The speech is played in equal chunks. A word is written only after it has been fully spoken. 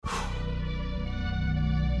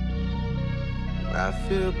I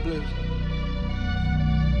feel blessed.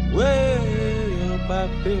 Way up, I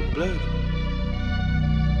feel blessed.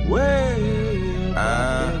 Way up,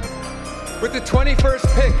 I feel blessed. With the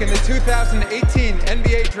 21st pick in the 2018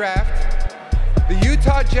 NBA Draft, the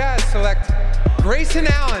Utah Jazz select Grayson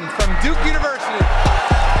Allen from Duke University.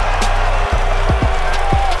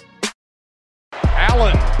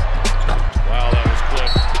 Allen. Wow, that was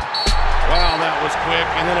quick. Wow, that was quick.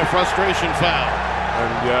 And then a frustration foul.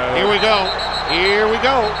 And Here we go. Here we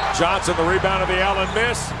go. Johnson, the rebound of the Allen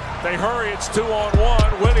miss. They hurry. It's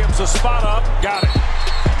 2-on-1. Williams, a spot up. Got it.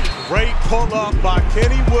 Great pull-up by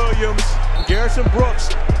Kenny Williams. Garrison Brooks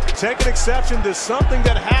taking exception to something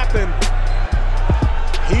that happened.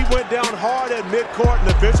 He went down hard at midcourt, and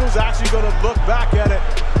the official's actually going to look back at it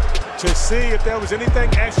to see if there was anything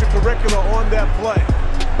extracurricular on that play.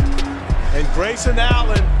 And Grayson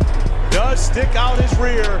Allen does stick out his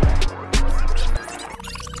rear.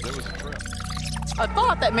 I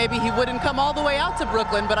thought that maybe he wouldn't come all the way out to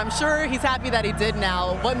Brooklyn, but I'm sure he's happy that he did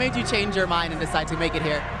now. What made you change your mind and decide to make it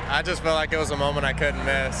here? I just felt like it was a moment I couldn't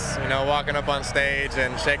miss. You know, walking up on stage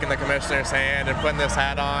and shaking the commissioner's hand and putting this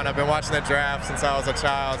hat on. I've been watching the draft since I was a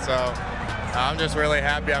child, so I'm just really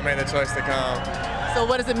happy I made the choice to come. So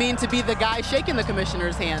what does it mean to be the guy shaking the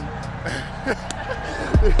commissioner's hand?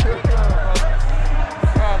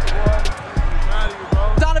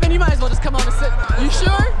 Donovan, you might as well just come on and sit. You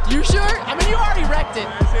sure? You sure? I mean, you already wrecked it.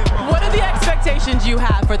 What are the expectations you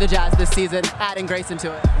have for the Jazz this season, adding Grayson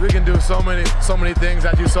to it? We can do so many things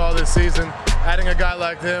that you saw this season. Adding a guy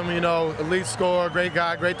like him, you know, elite scorer, great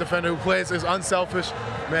guy, great defender who plays, is unselfish.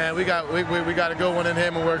 Man, we got a good one in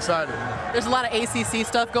him, and we're excited. There's a lot of ACC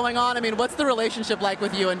stuff going on. I mean, what's the relationship like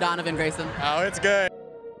with you and Donovan Grayson? Oh, it's good.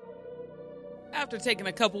 After taking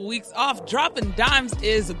a couple weeks off, Dropping Dimes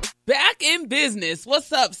is back in business.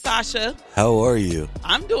 What's up, Sasha? How are you?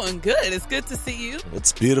 I'm doing good. It's good to see you.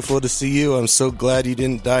 It's beautiful to see you. I'm so glad you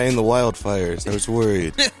didn't die in the wildfires. I was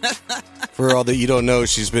worried. For all that you don't know,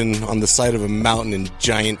 she's been on the side of a mountain in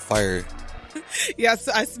giant fire. Yes,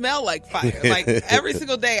 I smell like fire. Like every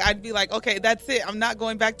single day, I'd be like, okay, that's it. I'm not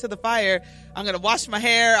going back to the fire. I'm going to wash my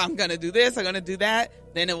hair. I'm going to do this. I'm going to do that.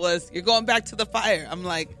 Then it was, you're going back to the fire. I'm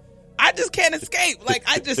like, I just can't escape. Like,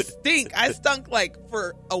 I just stink. I stunk like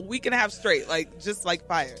for a week and a half straight, like just like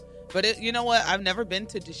fire. But you know what? I've never been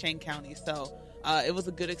to Duchesne County, so it was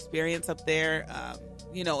a good experience up there.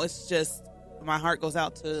 You know, it's just my heart goes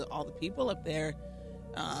out to all the people up there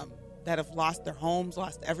that have lost their homes,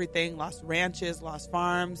 lost everything, lost ranches, lost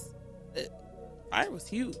farms. Fire was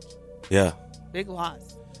huge. Yeah. Big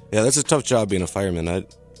loss. Yeah, that's a tough job being a fireman.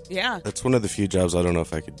 Yeah. That's one of the few jobs I don't know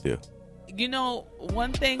if I could do. You know,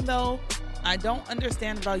 one thing, though, I don't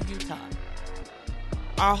understand about Utah.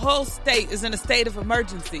 Our whole state is in a state of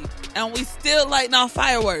emergency, and we still lighting off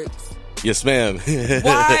fireworks. Yes, ma'am.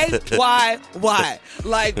 Why?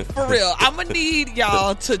 Like, for real, I'm going to need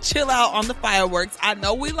y'all to chill out on the fireworks. I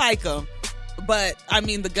know we like them, but, I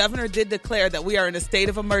mean, the governor did declare that we are in a state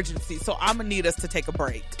of emergency, so I'm going to need us to take a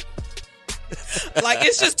break. Like,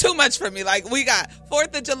 it's just too much for me. Like, we got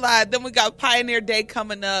 4th of July, then we got Pioneer Day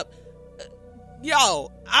coming up.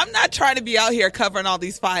 Yo, I'm not trying to be out here covering all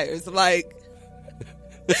these fires. Like,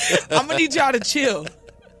 I'm going to need y'all to chill.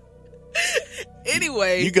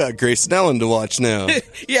 Anyway. You got Grayson Allen to watch now.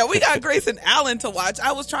 Yeah, we got Grayson Allen to watch.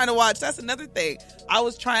 I was trying to watch. That's another thing. I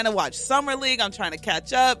was trying to watch Summer League. I'm trying to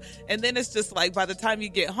catch up. And then it's just like by the time you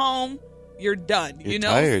get home, you're done. You're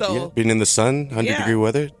tired. So, yeah. Being in the sun, 100-degree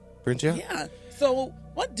weather burns you out. Yeah. So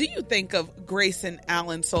what do you think of Grayson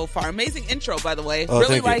Allen so far? Amazing intro, by the way. Oh,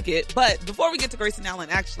 really like it. But before we get to Grayson Allen,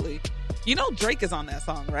 actually, you know Drake is on that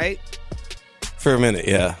song, right? For a minute,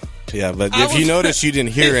 yeah. Yeah, but if you notice, you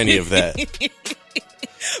didn't hear any of that.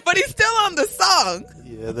 But he's still on the song.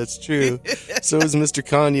 Yeah, that's true. So is Mr.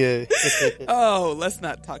 Kanye. Oh, let's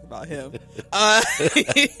not talk about him.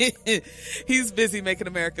 He's busy making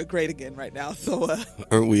America great again right now. So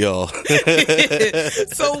aren't we all?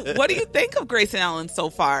 So what do you think of Grayson Allen so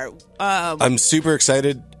far? I'm super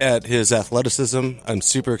excited at his athleticism. I'm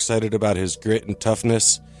super excited about his grit and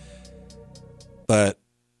toughness. But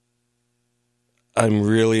I'm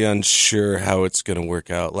really unsure how it's going to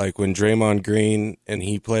work out. Like when Draymond Green and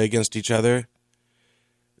he play against each other,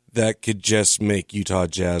 that could just make Utah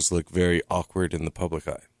Jazz look very awkward in the public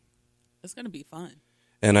eye. It's going to be fun.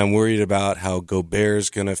 And I'm worried about how Gobert's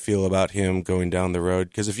going to feel about him going down the road.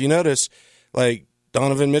 Because if you notice, like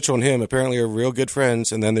Donovan Mitchell and him apparently are real good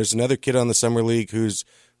friends. And then there's another kid on the Summer League who's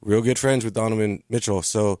real good friends with Donovan Mitchell.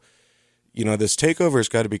 So, you know, this takeover's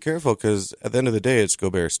got to be careful because at the end of the day, it's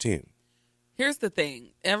Gobert's team. Here's the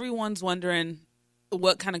thing. Everyone's wondering,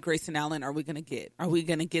 what kind of Grayson Allen are we going to get? Are we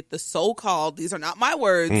going to get the so-called, these are not my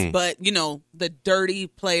words, but, the dirty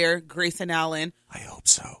player, Grayson Allen? I hope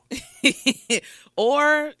so.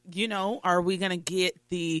 Or, are we going to get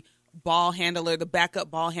the ball handler, the backup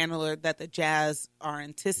ball handler that the Jazz are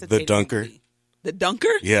anticipating? The dunker. The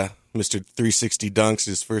dunker? Yeah. Mr. 360 dunks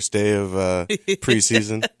his first day of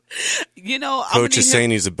preseason. Coach is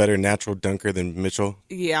saying he's a better natural dunker than Mitchell.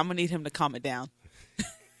 Yeah, I'm going to need him to calm it down.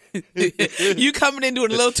 You coming in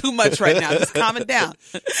doing a little too much right now. Just calm it down.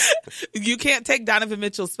 You can't take Donovan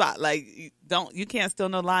Mitchell's spot. You can't steal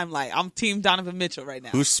no limelight. I'm team Donovan Mitchell right now.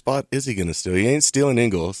 Whose spot is he going to steal? He ain't stealing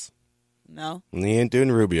Ingles. No. And he ain't doing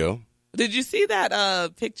Rubio. Did you see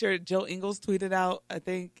that picture Joe Ingles tweeted out, I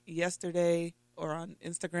think, yesterday or on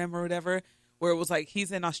Instagram or whatever, where it was like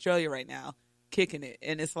he's in Australia right now kicking it.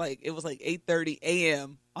 And it was 8:30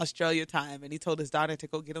 a.m. Australia time. And he told his daughter to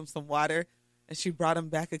go get him some water. And she brought him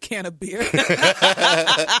back a can of beer.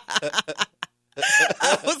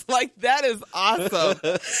 I was like, that is awesome.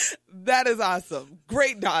 That is awesome.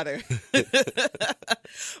 Great daughter.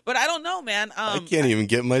 But I don't know, man. I can't even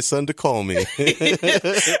get my son to call me.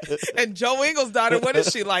 And Joe Ingles' daughter, what is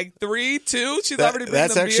she, like 3, 2? She's already bringing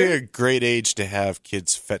That's them actually beer? a great age to have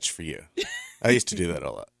kids fetch for you. I used to do that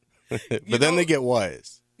a lot. But then they get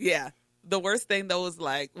wise. Yeah. The worst thing, though, is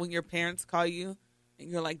like when your parents call you and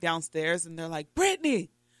you're like downstairs and they're like, Brittany.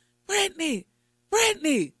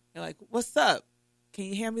 You're like, what's up? Can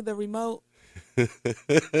you hand me the remote?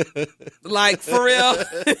 Like, for real?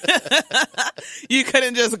 You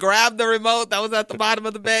couldn't just grab the remote that was at the bottom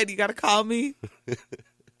of the bed. You got to call me.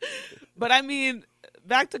 But I mean,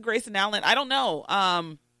 back to Grayson Allen. I don't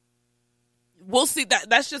know. We'll see.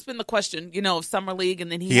 That's just been the question, of Summer League.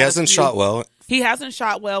 And then he hasn't shot well. He hasn't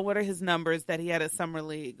shot well. What are his numbers that he had at Summer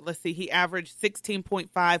League? Let's see. He averaged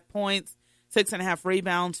 16.5 points, 6.5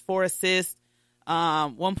 rebounds, 4 assists,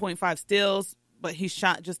 1.5 steals, but he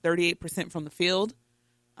shot just 38% from the field.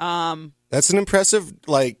 That's an impressive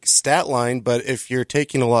stat line, but if you're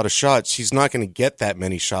taking a lot of shots, he's not going to get that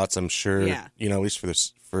many shots, I'm sure, at least for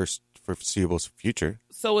this foreseeable future.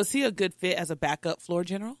 So is he a good fit as a backup floor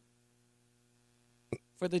general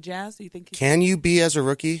for the Jazz? Do you think can you be as a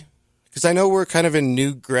rookie? Because I know we're kind of in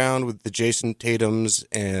new ground with the Jason Tatums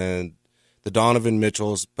and the Donovan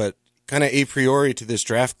Mitchells, but kind of a priori to this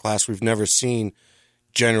draft class, we've never seen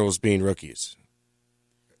generals being rookies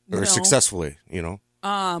or successfully,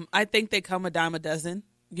 I think they come a dime a dozen,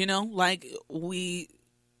 you don't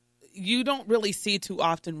really see too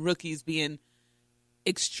often rookies being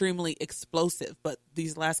extremely explosive, but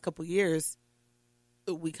these last couple years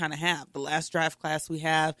we kind of have. The last draft class we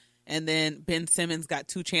have, and then Ben Simmons got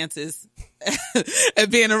 2 chances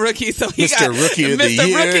at being a rookie, so he got Rookie of the Mr.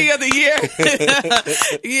 Year. Rookie of the Year.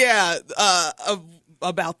 Yeah,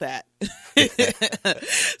 about that.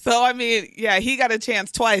 So I mean, yeah, he got a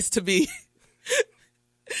chance twice to be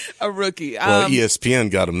a rookie. Well, ESPN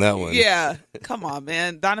got him that one. Yeah, come on,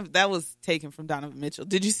 man. That was taken from Donovan Mitchell.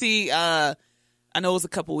 Did you see? I know it was a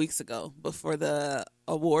couple weeks ago before the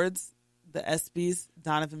awards, the ESPYs.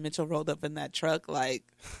 Donovan Mitchell rolled up in that truck like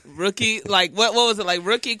rookie, like what was it, like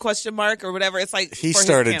rookie question mark or whatever? It's like he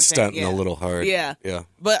started stunting a little hard. Yeah.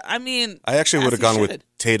 But I mean, I actually would have gone with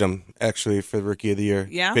Tatum actually for the Rookie of the Year.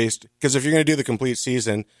 Yeah, because if you're going to do the complete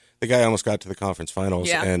season, the guy almost got to the conference finals,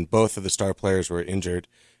 and both of the star players were injured,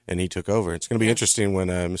 and he took over. It's going to be interesting when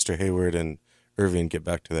Mr. Hayward and Irving get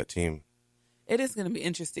back to that team. It is going to be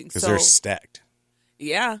interesting because they're stacked.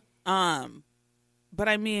 Yeah. But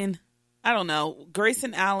I mean, I don't know.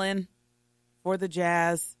 Grayson Allen for the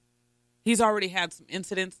Jazz. He's already had some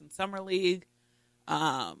incidents in Summer League.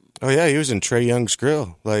 Oh yeah, he was in Trae Young's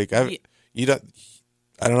grill. I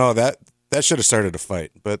don't know, that should have started a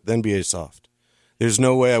fight, but the NBA is soft. There's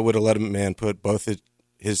no way I would have let a man put both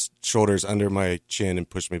his shoulders under my chin and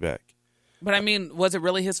push me back. But I mean, was it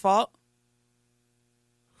really his fault?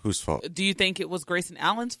 Whose fault? Do you think it was Grayson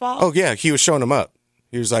Allen's fault? Oh yeah, he was showing him up.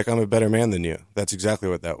 He was like, I'm a better man than you. That's exactly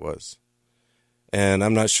what that was. And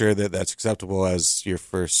I'm not sure that that's acceptable as your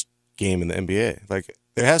first game in the NBA.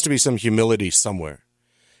 There has to be some humility somewhere.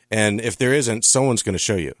 And if there isn't, someone's going to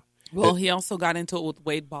show you. Well, he also got into it with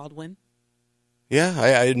Wade Baldwin. Yeah,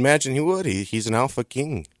 I imagine he would. He's an alpha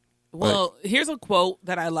king. Well, here's a quote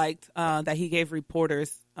that I liked that he gave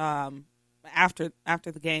reporters after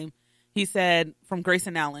the game. He said, from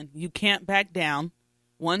Grayson Allen, "You can't back down.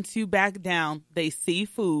 Once you back down, they see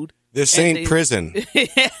food. This ain't prison."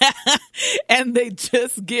 And they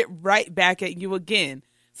just get right back at you again.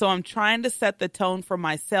 So I'm trying to set the tone for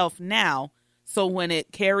myself now, so when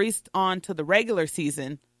it carries on to the regular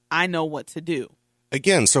season, I know what to do.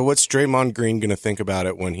 Again, so what's Draymond Green going to think about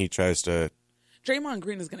it when he tries to Draymond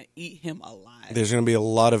Green is going to eat him alive. There's going to be a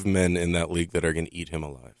lot of men in that league that are going to eat him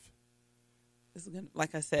alive. This is gonna,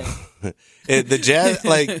 like I said,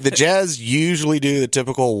 the Jazz usually do the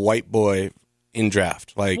typical white boy in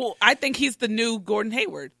draft. Well, I think he's the new Gordon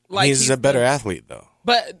Hayward. Like he's a better athlete, though.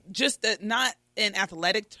 But just not in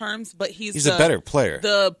athletic terms, but he's a better player.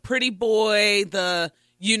 The pretty boy,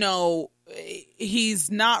 he's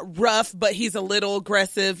not rough, but he's a little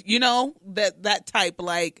aggressive. That type.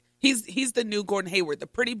 Like he's the new Gordon Hayward, the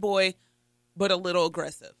pretty boy, but a little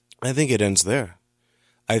aggressive. I think it ends there.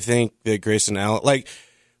 I think that Grayson Allen,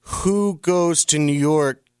 who goes to New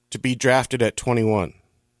York to be drafted at 21?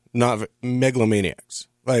 Not megalomaniacs.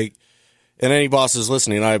 And any bosses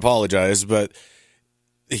listening, I apologize, but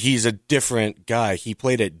he's a different guy. He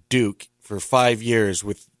played at Duke for 5 years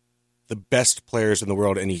with the best players in the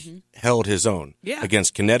world, and he held his own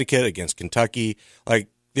against Connecticut, against Kentucky.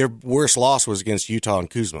 Their worst loss was against Utah and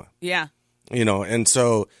Kuzma. Yeah. And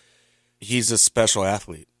so he's a special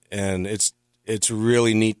athlete, and it's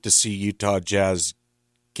really neat to see Utah Jazz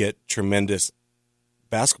get tremendous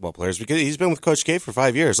basketball players because he's been with Coach K for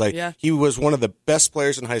 5 years. He was one of the best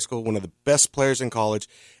players in high school, one of the best players in college,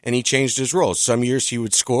 and he changed his roles. Some years he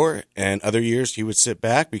would score, and other years he would sit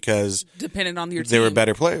back because depending on your team, they were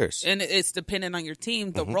better players. And it's dependent on your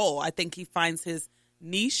team, the role. I think he finds his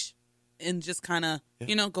niche and just kind of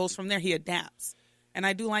goes from there. He adapts, and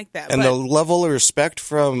I do like that. And the level of respect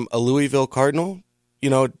from a Louisville Cardinal,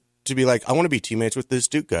 to be like, I want to be teammates with this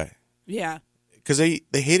Duke guy. Yeah. Because they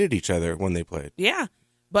hated each other when they played. Yeah.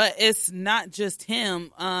 But it's not just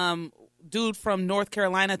him. Dude from North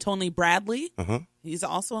Carolina, Tony Bradley, he's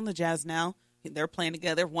also on the Jazz now. They're playing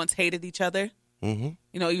together. Once hated each other. Mm-hmm.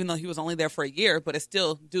 Even though he was only there for a year, but it's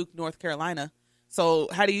still Duke, North Carolina. So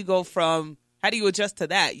how do you adjust to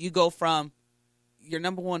that? You go from your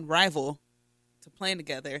number one rival to playing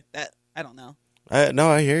together. That, I don't know. No,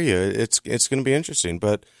 I hear you. It's going to be interesting,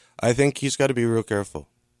 but I think he's got to be real careful.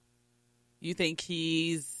 You think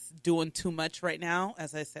he's doing too much right now?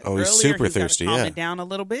 As I said earlier, he's super thirsty. Calm it down a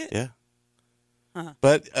little bit. Yeah.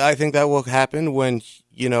 But I think that will happen when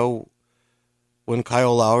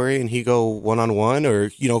Kyle Lowry and he go one-on-one, or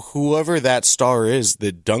whoever that star is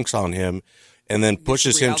that dunks on him and then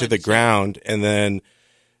pushes him to the ground, and then.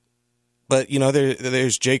 But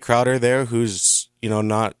there's Jay Crowder there who's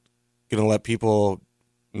not going to let people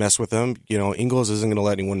mess with him. Ingles isn't going to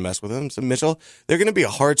let anyone mess with him. So Mitchell, they're going to be a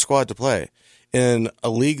hard squad to play in a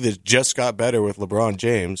league that just got better with LeBron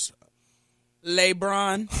James.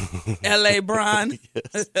 LeBron. L.A.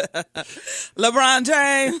 LeBron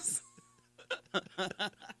James.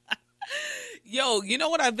 Yo, you know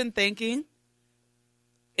what I've been thinking?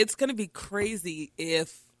 It's going to be crazy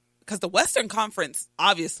because the Western Conference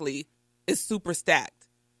obviously is super stacked.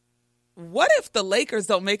 What if the Lakers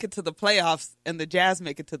don't make it to the playoffs and the Jazz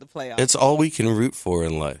make it to the playoffs? It's all we can root for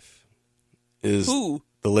in life is the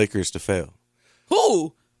Lakers to fail.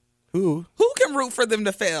 Who? Who can root for them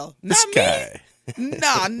to fail? This not guy. Me.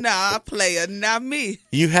 Nah, player, not me.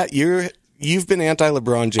 You've been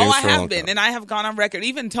anti-LeBron James for a long time. I have been, and I have gone on record.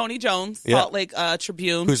 Even Tony Jones, Salt Lake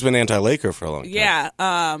Tribune. Who's been anti-Laker for a long time.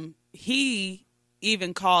 Yeah. He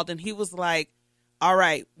even called, and he was like, all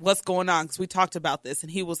right, what's going on? Because we talked about this,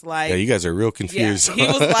 and he was like, yeah, you guys are real confused. Yeah,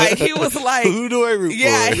 he was like, who do I root for?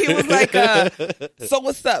 Yeah, he was like, so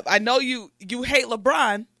what's up? I know you hate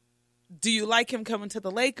LeBron. Do you like him coming to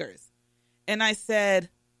the Lakers? And I said,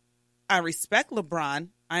 I respect LeBron.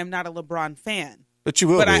 I am not a LeBron fan. But you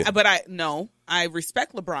will be. I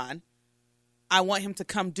respect LeBron. I want him to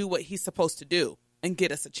come do what he's supposed to do and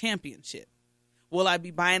get us a championship. Will I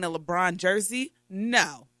be buying a LeBron jersey?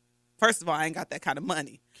 No. First of all, I ain't got that kind of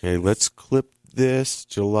money. Okay, let's clip this.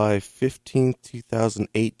 July 15th,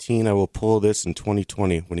 2018. I will pull this in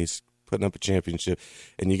 2020 when he's putting up a championship.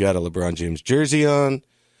 And you got a LeBron James jersey on.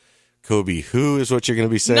 Kobe who is what you're going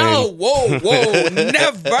to be saying. No, whoa,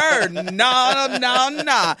 never.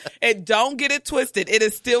 No. And don't get it twisted. It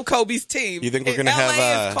is still Kobe's team. You think we're going to have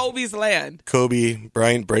LA is Kobe's land. Kobe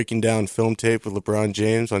Bryant breaking down film tape with LeBron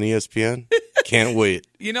James on ESPN? Can't wait.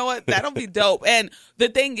 You know what? That'll be dope. And the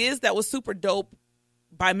thing is, that was super dope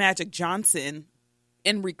by Magic Johnson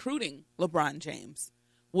in recruiting LeBron James,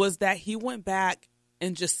 was that he went back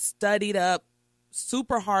and just studied up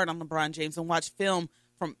super hard on LeBron James and watched film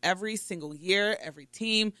from every single year, every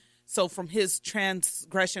team. So from his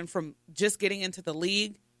transgression from just getting into the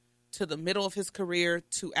league to the middle of his career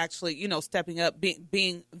to actually, stepping up,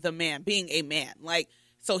 being the man, being a man.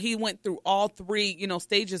 So he went through all three,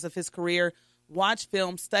 stages of his career, watched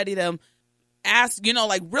film, studied them, asked,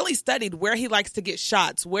 really studied where he likes to get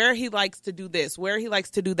shots, where he likes to do this, where he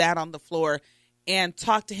likes to do that on the floor, and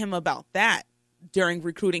talked to him about that. during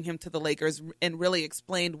recruiting him to the Lakers and really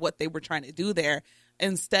explained what they were trying to do there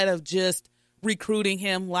instead of just recruiting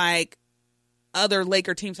him like other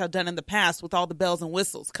Laker teams have done in the past with all the bells and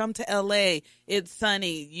whistles. Come to L.A., it's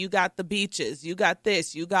sunny, you got the beaches, you got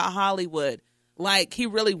this, you got Hollywood. Like, he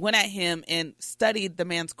really went at him and studied the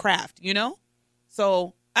man's craft, you know?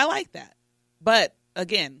 So I like that. But,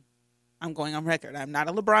 again, I'm going on record. I'm not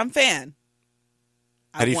a LeBron fan.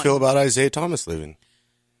 How do you feel about Isaiah Thomas leaving?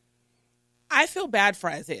 I feel bad for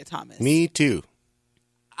Isaiah Thomas. Me too.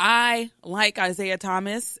 I like Isaiah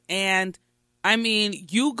Thomas, and I mean,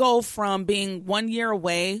 you go from being 1 year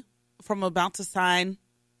away from about to sign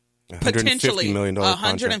potentially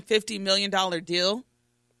 $150 million deal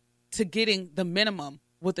to getting the minimum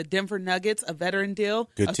with the Denver Nuggets, a veteran deal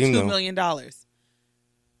of $2 million.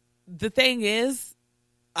 The thing is,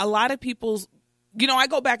 a lot of people's, I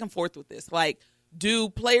go back and forth with this. Like, do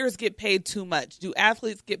players get paid too much? Do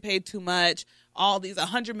athletes get paid too much? All these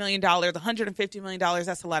 $100 million, $150 million,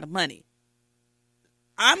 that's a lot of money.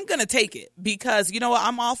 I'm going to take it because, you know what,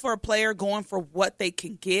 I'm all for a player going for what they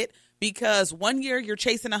can get because 1 year you're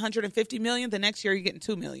chasing $150 million, the next year you're getting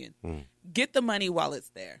 $2 million. Get the money while it's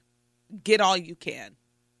there. Get all you can.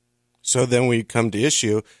 So then we come to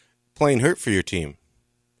issue, playing hurt for your team.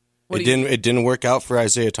 It didn't work out for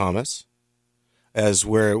Isaiah Thomas.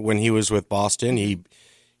 When he was with Boston, he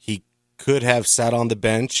could have sat on the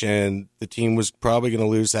bench, and the team was probably going to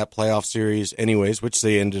lose that playoff series anyways, which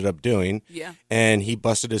they ended up doing. Yeah. And he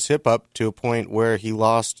busted his hip up to a point where he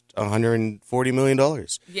lost $140 million.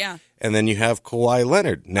 Yeah. And then you have Kawhi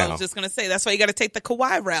Leonard now. I was just going to say, that's why you got to take the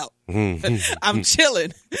Kawhi route. I'm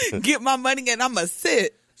chilling. Get my money, and I'm going to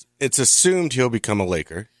sit. It's assumed he'll become a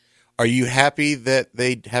Laker. Are you happy that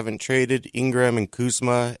they haven't traded Ingram and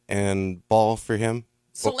Kuzma and Ball for him?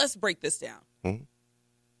 So let's break this down.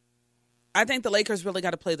 I think the Lakers really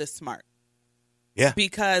got to play this smart. Yeah.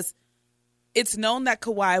 Because it's known that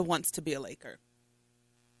Kawhi wants to be a Laker.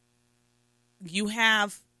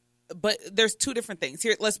 But there's two different things.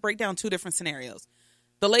 Here, let's break down two different scenarios.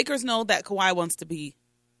 The Lakers know that Kawhi wants to be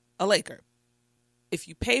a Laker. If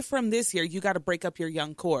you pay for him this year, you got to break up your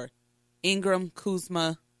young core. Ingram,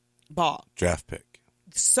 Kuzma, Ball. Draft pick.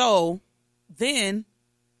 So then,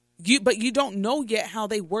 but you don't know yet how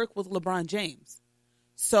they work with LeBron James.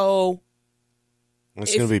 So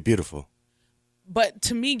it's going to be beautiful. But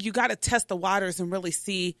to me, you got to test the waters and really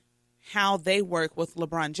see how they work with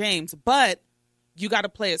LeBron James. But you got to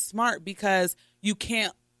play it smart because you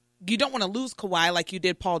don't want to lose Kawhi like you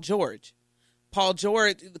did Paul George.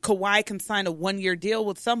 Kawhi can sign a 1 year deal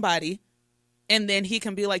with somebody, and then he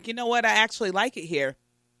can be like, you know what, I actually like it here.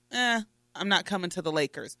 I'm not coming to the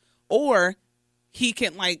Lakers. Or he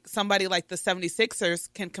can, like somebody like the 76ers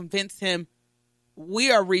can convince him,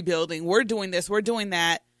 we are rebuilding, we're doing this, we're doing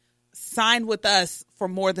that, sign with us for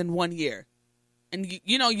more than 1 year. And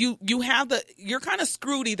you're kind of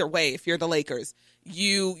screwed either way if you're the Lakers.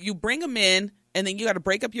 You bring them in, and then you got to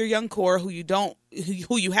break up your young core who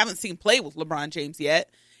you haven't seen play with LeBron James yet.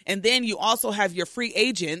 And then you also have your free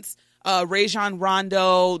agents, Rajon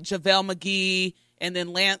Rondo, JaVale McGee, and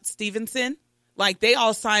then Lance Stevenson. Like, they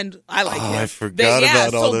all signed. I like him. I forgot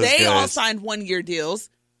about all those guys. So they all signed 1 year deals.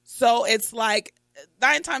 So it's like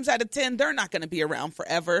 9 times out of 10, they're not going to be around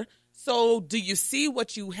forever. So do you see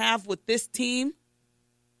what you have with this team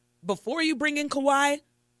before you bring in Kawhi?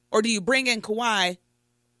 Or do you bring in Kawhi,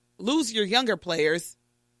 lose your younger players,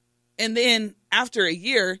 and then after a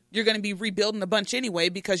year, you're going to be rebuilding a bunch anyway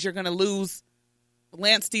because you're going to lose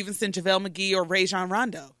Lance Stevenson, JaVale McGee, or Rajon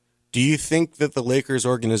Rondo? Do you think that the Lakers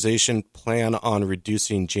organization plan on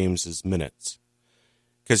reducing James's minutes?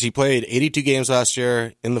 Because he played 82 games last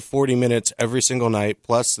year in the 40 minutes every single night,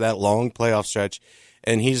 plus that long playoff stretch.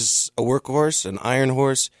 And he's a workhorse, an iron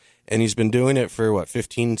horse, and he's been doing it for,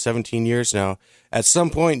 15, 17 years now. At some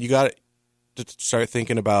point, you got to start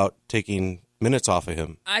thinking about taking minutes off of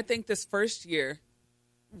him. I think this first year,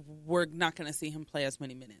 we're not going to see him play as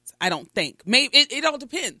many minutes. I don't think. Maybe it all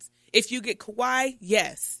depends. If you get Kawhi,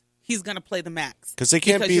 yes, he's going to play the max. Because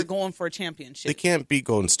you're going for a championship. They can't beat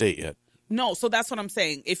Golden State yet. No, so that's what I'm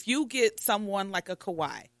saying. If you get someone like a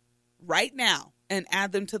Kawhi right now and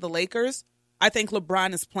add them to the Lakers, I think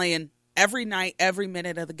LeBron is playing every night, every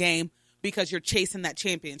minute of the game because you're chasing that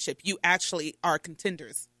championship. You actually are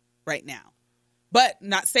contenders right now. But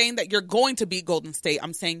not saying that you're going to beat Golden State.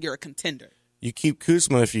 I'm saying you're a contender. You keep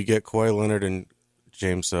Kuzma if you get Kawhi Leonard and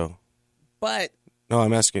James, though. But no,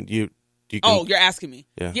 I'm asking you. You're asking me.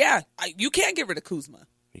 Yeah. You can't get rid of Kuzma.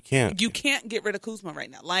 You can't. You can't get rid of Kuzma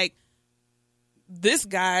right now. Like, this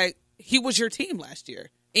guy, he was your team last year.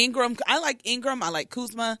 Ingram, I like Ingram. I like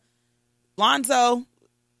Kuzma. Lonzo,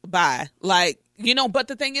 bye. Like, But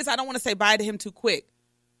the thing is, I don't want to say bye to him too quick.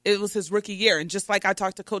 It was his rookie year. And just like I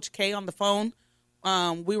talked to Coach K on the phone,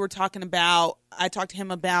 I talked to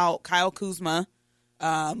him about Kyle Kuzma.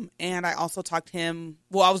 And I also talked to him,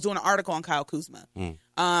 I was doing an article on Kyle Kuzma.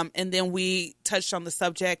 And then we touched on the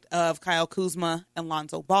subject of Kyle Kuzma and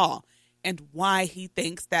Lonzo Ball and why he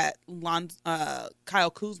thinks that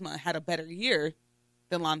Kyle Kuzma had a better year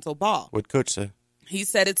than Lonzo Ball. What'd Coach say? He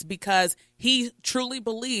said it's because he truly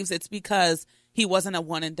believes it's because he wasn't a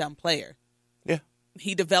one-and-done player. Yeah.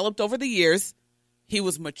 He developed over the years. He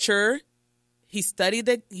was mature. He studied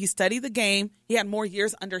the game. He had more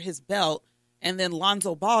years under his belt. And then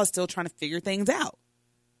Lonzo Ball is still trying to figure things out.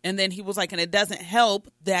 And then he was like, and it doesn't help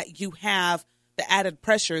that you have the added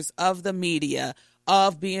pressures of the media,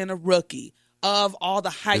 of being a rookie, of all the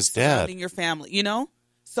hype surrounding your family,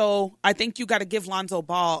 So I think you got to give Lonzo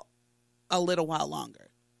Ball a little while longer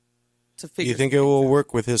to figure. You think it will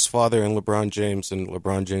work with his father and LeBron James and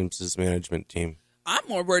LeBron James's management team? I'm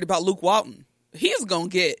more worried about Luke Walton. He's going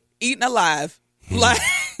to get eaten alive.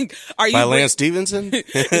 Are you by Lance Stevenson?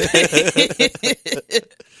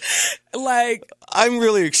 I'm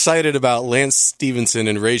really excited about Lance Stevenson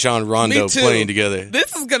and Rajon Rondo playing together.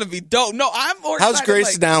 This is going to be dope. No, I'm more How's excited.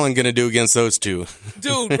 Grayson Allen going to do against those two?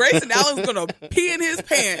 Dude, Grayson Allen's going to pee in his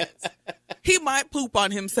pants. He might poop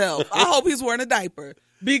on himself. I hope he's wearing a diaper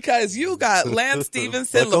because you got Lance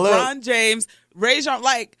Stevenson, LeBron James, Rajon.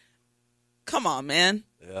 Come on, man.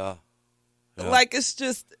 Yeah. It's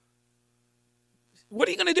just, what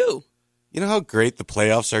are you going to do? You know how great the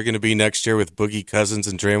playoffs are going to be next year with Boogie Cousins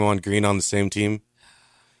and Draymond Green on the same team?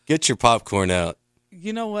 Get your popcorn out.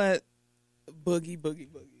 You know what? Boogie.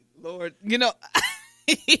 Lord.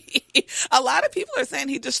 A lot of people are saying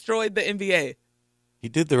he destroyed the NBA. He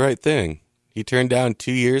did the right thing. He turned down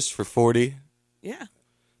 2 years for $40. Yeah.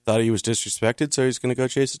 Thought he was disrespected, so he's going to go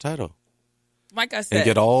chase a title. Like I said. And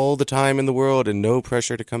get all the time in the world and no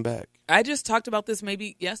pressure to come back. I just talked about this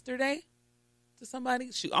maybe yesterday to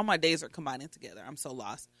somebody. Shoot, all my days are combining together. I'm so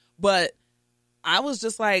lost. But I was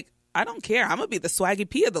just like, I don't care. I'm going to be the Swaggy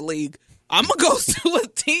P of the league. I'm going to go to a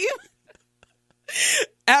team.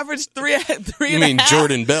 Average three You mean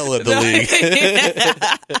Jordan Bell of the league.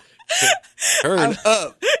 I'm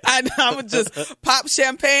up. I'm going to just pop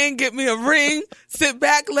champagne, get me a ring, sit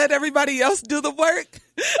back, let everybody else do the work.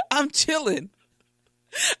 I'm chilling.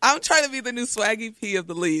 I'm trying to be the new Swaggy P of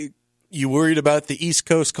the league. You worried about the East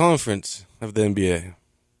Coast Conference of the NBA?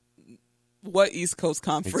 What East Coast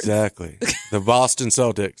Conference? Exactly. The Boston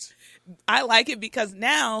Celtics. I like it because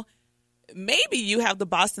now maybe you have the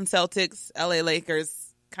Boston Celtics, LA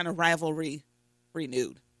Lakers kind of rivalry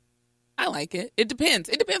renewed. I like it. It depends.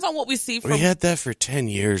 It depends on what we see. We had that for 10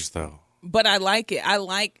 years, though. But I like it. I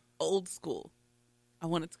like old school. I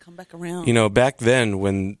want it to come back around. Back then,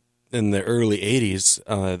 when in the early 80s,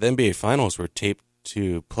 the NBA Finals were taped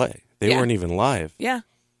to play. They weren't even live. Yeah.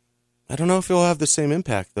 I don't know if it'll have the same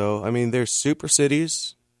impact, though. I mean, they're super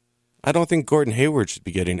cities. I don't think Gordon Hayward should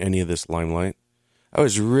be getting any of this limelight. I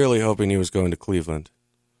was really hoping he was going to Cleveland.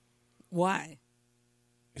 Why?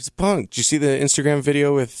 He's a punk. Did you see the Instagram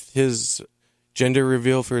video with his gender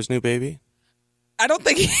reveal for his new baby? I don't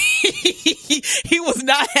think he was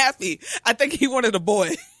not happy. I think he wanted a boy.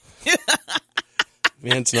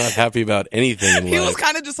 Man's not happy about anything in life. He was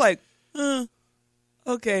kind of just like,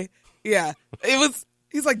 okay. Yeah.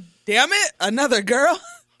 He's like, damn it, another girl?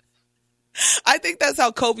 I think that's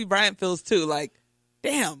how Kobe Bryant feels too. Like,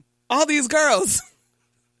 damn, all these girls.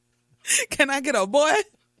 Can I get a boy?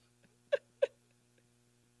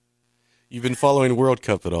 You've been following World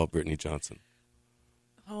Cup at all, Brittany Johnson?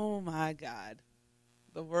 Oh, my God.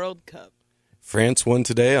 The World Cup. France won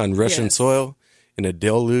today on Russian soil in a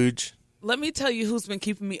deluge. Let me tell you who's been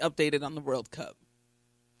keeping me updated on the World Cup.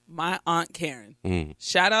 My Aunt Karen.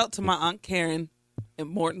 Shout out to my Aunt Karen in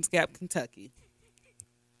Morton's Gap, Kentucky.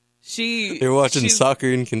 They're watching soccer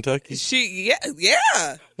in Kentucky?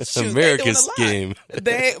 Yeah. America's game.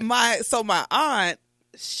 My aunt,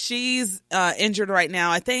 she's injured right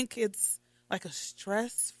now. I think it's like a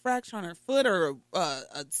stress fracture on her foot or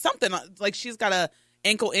something. Like she's got a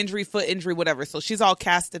ankle injury, foot injury, whatever. So she's all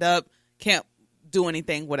casted up, can't do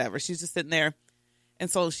anything, whatever. She's just sitting there.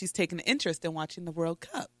 And so she's taking an interest in watching the World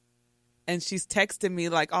Cup. And she's texting me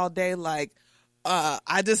like all day, like,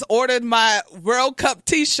 I just ordered my World Cup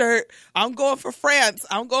t-shirt. I'm going for France.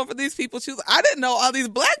 I'm going for these people. She was like, I didn't know all these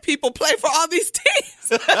black people play for all these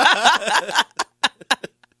teams.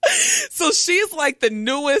 So she's like the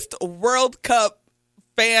newest World Cup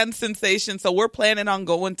fan sensation. So we're planning on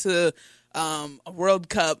going to a World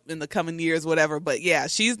Cup in the coming years, whatever. But yeah,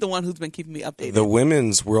 she's the one who's been keeping me updated. The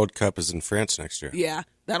Women's World Cup is in France next year. Yeah,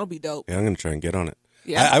 That'll be dope. Yeah, I'm going to try and get on it.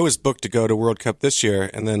 Yeah. I was booked to go to World Cup this year,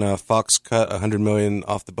 and then Fox cut $100 million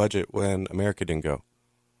off the budget when America didn't go.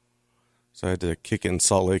 So I had to kick it in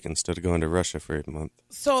Salt Lake instead of going to Russia for a month.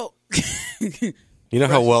 So, you know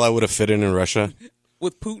how well I would have fit in Russia?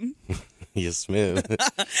 With Putin? Yes, ma'am. Who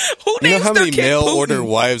You know names how their many kid mail Putin? order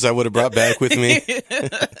wives I would have brought back with me?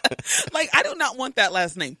 Like, I do not want that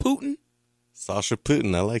last name. Putin? Sasha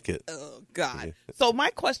Putin, I like it. Oh, God. So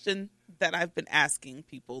my question that I've been asking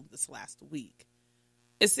people this last week,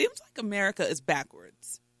 it seems like America is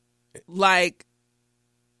backwards. Like,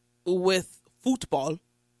 with football,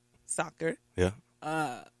 soccer. Yeah.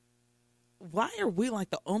 Why are we like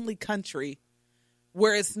the only country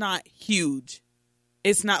where it's not huge?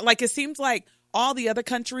 It's not like, it seems like all the other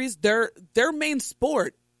countries, their main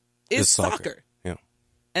sport is soccer. Yeah.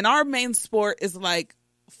 And our main sport is like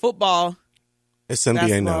football. It's NBA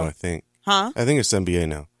basketball. now, I think. Huh? I think it's NBA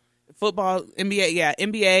now. Football, NBA, yeah,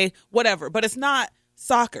 NBA, whatever. But it's not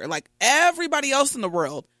soccer. Like everybody else in the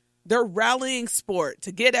world, their rallying sport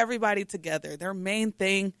to get everybody together, their main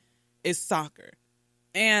thing is soccer.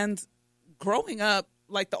 And growing up,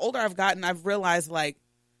 like the older I've gotten, I've realized like,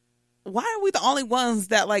 why are we the only ones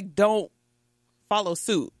that like don't follow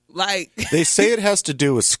suit? Like They say it has to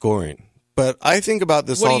do with scoring, but I think about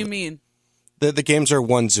this what all do you mean? that the games are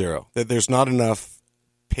 1-0, that there's not enough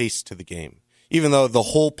pace to the game. Even though the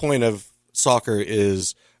whole point of soccer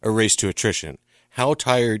is a race to attrition. How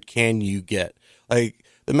tired can you get? Like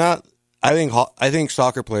the amount I think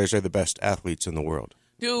soccer players are the best athletes in the world.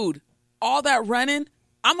 Dude, all that running,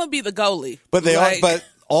 I'm going to be the goalie. But they Like- are but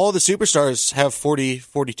all the superstars have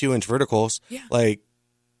 42-inch verticals. Yeah. Like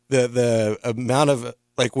the amount of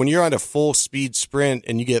like when you're on a full speed sprint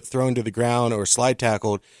and you get thrown to the ground or slide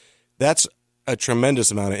tackled, that's a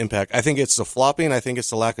tremendous amount of impact. I think it's the flopping. I think it's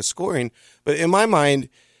the lack of scoring. But in my mind,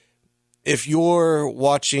 if you're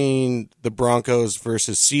watching the Broncos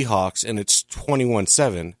versus Seahawks and it's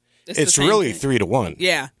 21-7, It's the it's same really thing. 3-1.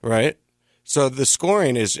 Yeah. Right? So the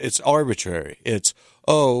scoring it's arbitrary. It's,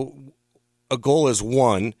 a goal is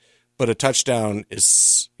 1, but a touchdown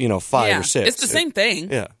is, 5 yeah, or 6. It's the same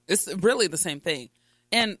thing. Yeah. It's really the same thing.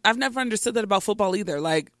 And I've never understood that about football either.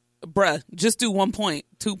 Like, bruh, just do 1 point,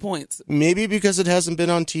 2 points. Maybe because it hasn't been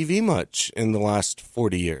on TV much in the last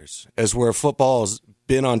 40 years, as where football has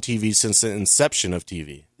been on TV since the inception of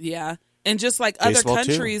TV. Yeah. And just like other Baseball, too.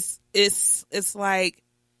 countries, it's like,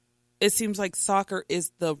 it seems like soccer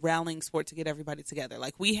is the rallying sport to get everybody together.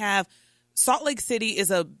 Like we have, Salt Lake City is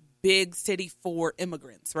a big city for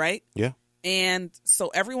immigrants, right? Yeah. And so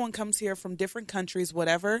everyone comes here from different countries,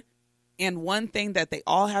 whatever. And one thing that they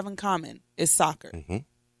all have in common is soccer. Mm-hmm.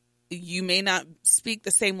 You may not speak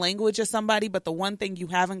the same language as somebody, but the one thing you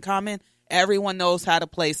have in common, everyone knows how to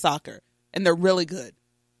play soccer. And they're really good.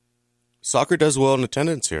 Soccer does well in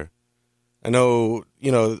attendance here. I know,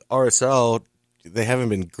 RSL, they haven't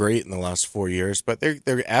been great in the last 4 years, but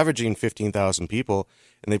they're averaging 15,000 people,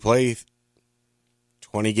 and they play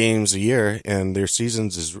 20 games a year, and their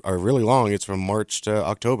seasons are really long. It's from March to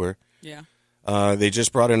October. Yeah. They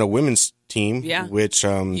just brought in a women's team, Yeah. which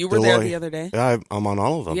You were there the other day. Yeah, I'm on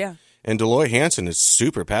all of them. Yeah. And Deloy Hansen is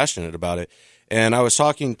super passionate about it. And I was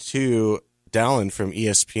talking to Dallin from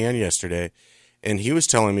ESPN yesterday, and he was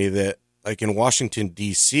telling me that, like in Washington,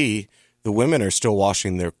 D.C., the women are still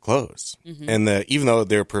washing their clothes. Mm-hmm. And even though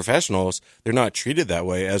they're professionals, they're not treated that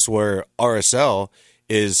way, as where RSL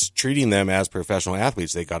is treating them as professional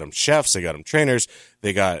athletes. They got them chefs, they got them trainers,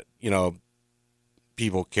 they got,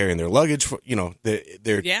 people carrying their luggage.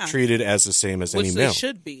 They're Yeah. treated as the same as Which any they male.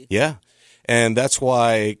 should be. Yeah. And that's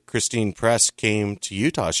why Christine Press came to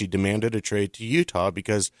Utah. She demanded a trade to Utah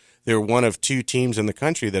because they're one of 2 teams in the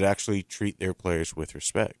country that actually treat their players with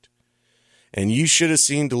respect. And you should have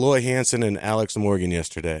seen Deloy Hansen and Alex Morgan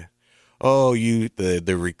yesterday. Oh,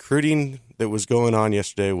 the recruiting that was going on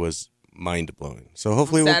yesterday was mind-blowing. So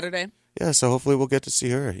hopefully Saturday. So hopefully we'll get to see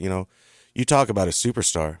her. You talk about a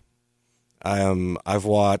superstar. I've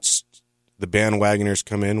watched the bandwagoners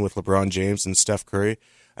come in with LeBron James and Steph Curry.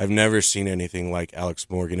 I've never seen anything like Alex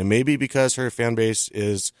Morgan. And maybe because her fan base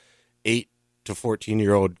is 8 to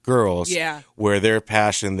 14-year-old girls, Yeah. where their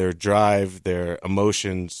passion, their drive, their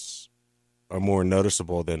emotions are more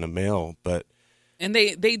noticeable than a male. And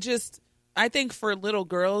they just, I think for little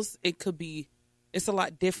girls, it's a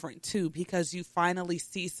lot different too, because you finally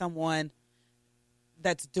see someone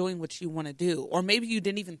that's doing what you want to do. Or maybe you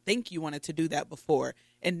didn't even think you wanted to do that before.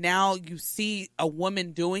 And now you see a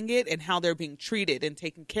woman doing it and how they're being treated and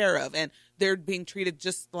taken care of. And they're being treated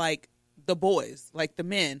just like the boys, like the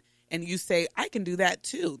men. And you say, I can do that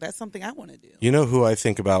too. That's something I want to do. You know who I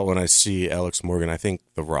think about when I see Alex Morgan? I think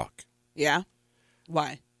The Rock. Yeah.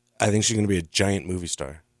 Why? I think she's going to be a giant movie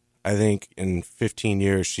star. I think in 15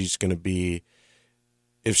 years she's going to be,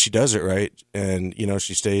 if she does it right and,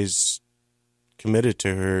 she stays committed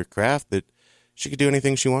to her craft, that she could do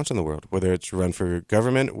anything she wants in the world, whether it's run for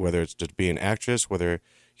government, whether it's to be an actress, whether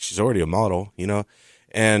she's already a model,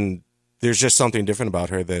 and there's just something different about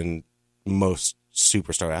her than most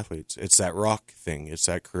superstar athletes. It's that rock thing. It's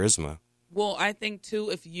that charisma. Well, I think, too,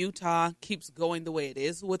 if Utah keeps going the way it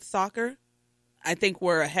is with soccer, I think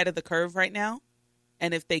we're ahead of the curve right now.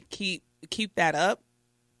 And if they keep that up,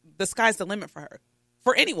 the sky's the limit for her,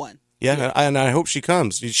 for anyone. Yeah, and I hope she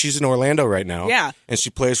comes. She's in Orlando right now. Yeah. And she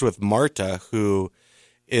plays with Marta, who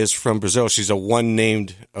is from Brazil. She's a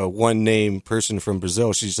one-name person from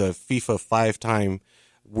Brazil. She's a FIFA 5-time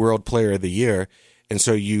World Player of the Year. And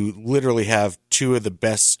so you literally have two of the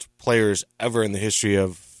best players ever in the history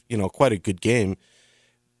of, quite a good game.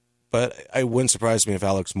 But it wouldn't surprise me if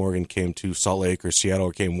Alex Morgan came to Salt Lake or Seattle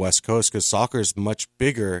or came West Coast, because soccer is much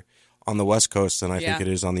bigger on the West Coast than I think it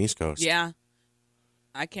is on the East Coast. Yeah.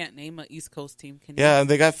 I can't name an East Coast team. Can you? Yeah,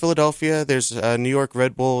 they got Philadelphia. There's New York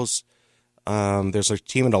Red Bulls. There's a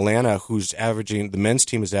team in Atlanta the men's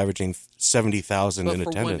team is averaging 70,000 in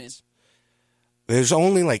attendance. Women. There's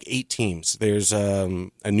only like 8 teams. There's a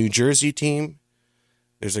New Jersey team.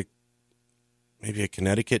 There's maybe a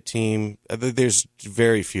Connecticut team. There's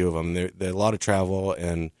very few of them. There's a lot of travel,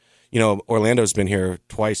 and Orlando's been here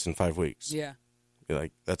twice in 5 weeks. Yeah,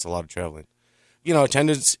 that's a lot of traveling.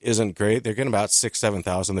 Attendance isn't great. They're getting about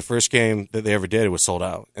 6,000-7,000. The first game that they ever did, it was sold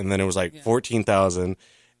out, and then it was 14,000.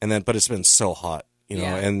 But it's been so hot,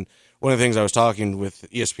 And one of the things I was talking with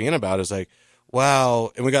ESPN about is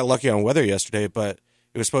wow. And we got lucky on weather yesterday, but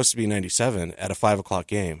it was supposed to be 97 at a 5:00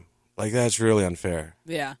 game. That's really unfair.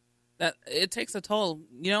 Yeah, that it takes a toll.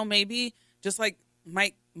 Maybe just like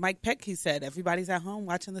Mike Peck, he said, everybody's at home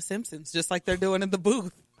watching The Simpsons, just like they're doing in the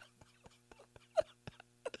booth.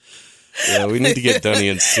 Yeah, we need to get Dunny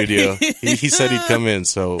in studio. He said he'd come in,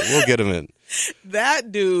 so we'll get him in.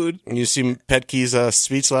 That dude. You see Petke's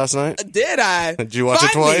speech last night? Did I? Did you watch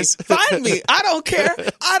it twice? Find me. I don't care.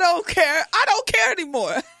 I don't care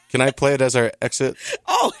anymore. Can I play it as our exit?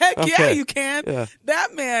 Oh, heck yeah, you can. Yeah.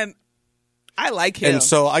 That man, I like him. And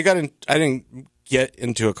so I didn't get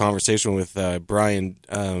into a conversation with Brian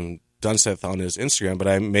Dunseth on his Instagram, but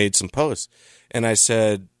I made some posts. And I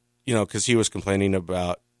said, because he was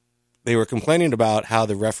they were complaining about how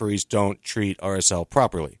the referees don't treat RSL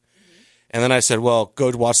properly. Mm-hmm. And then I said, well, go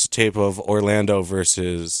watch the tape of Orlando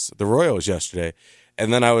versus the Royals yesterday.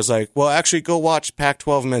 And then I was like, well, actually go watch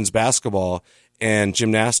Pac-12 men's basketball and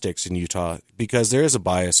gymnastics in Utah, because there is a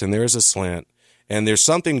bias and there is a slant and there's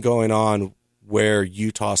something going on where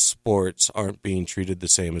Utah sports aren't being treated the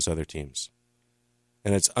same as other teams.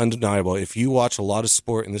 And it's undeniable. If you watch a lot of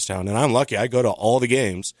sport in this town, and I'm lucky, I go to all the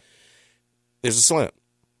games, there's a slant.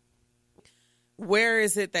 Where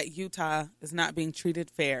is it that Utah is not being treated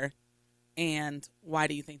fair, and why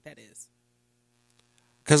do you think that is?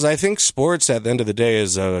 Because I think sports at the end of the day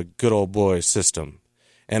is a good old boy system.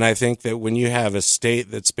 And I think that when you have a state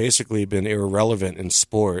that's basically been irrelevant in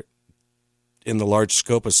sport, in the large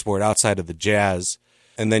scope of sport outside of the Jazz,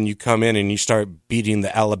 and then you come in and you start beating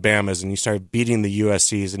the Alabamas and you start beating the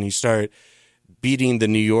USCs and you start beating the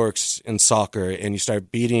New Yorks in soccer and you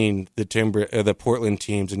start beating the Portland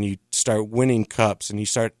teams and you start winning cups and you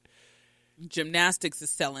start... Gymnastics is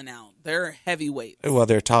selling out. They're heavyweight. Well,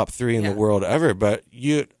 they're top 3 in the world ever, but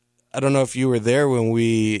I don't know if you were there when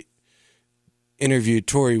we interviewed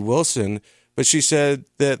Tori Wilson, but she said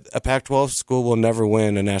that a Pac-12 school will never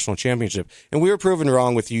win a national championship. And we were proven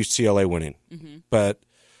wrong with UCLA winning. Mm-hmm. But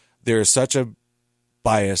there is such a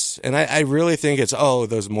bias. And I really think it's,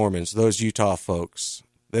 those Mormons, those Utah folks,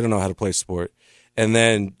 they don't know how to play sport. And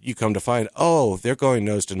then you come to find, they're going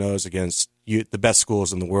nose to nose against the best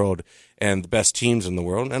schools in the world and the best teams in the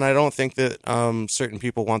world. And I don't think that certain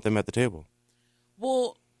people want them at the table.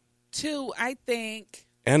 Well, too, I think...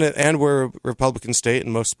 And we're a Republican state,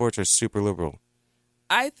 and most sports are super liberal.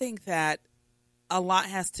 I think that a lot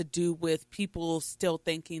has to do with people still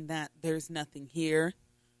thinking that there's nothing here,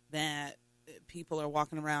 that people are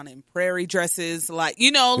walking around in prairie dresses, like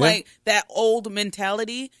that old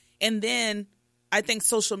mentality. And then I think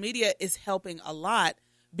social media is helping a lot,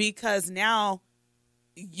 because now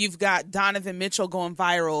you've got Donovan Mitchell going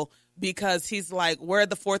viral because he's like, where are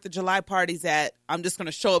the 4th of July parties at? I'm just going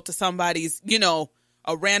to show up to somebody's,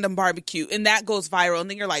 a random barbecue, and that goes viral. And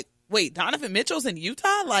then you're like, wait, Donovan Mitchell's in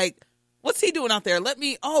Utah? Like, what's he doing out there?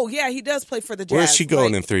 He does play for the Jazz. Where's he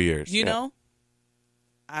going in 3 years? You know?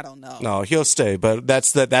 I don't know. No, he'll stay, but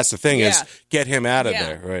that's the thing is get him out of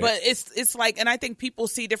there, right? But it's like, and I think people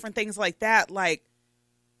see different things like that. Like,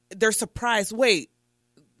 they're surprised. Wait,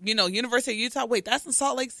 University of Utah, wait, that's in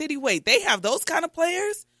Salt Lake City. Wait, they have those kind of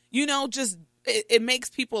players? Just it makes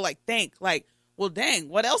people think, well, dang,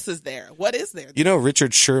 what else is there? What is there?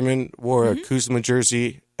 Richard Sherman wore a Kuzma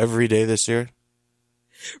jersey every day this year.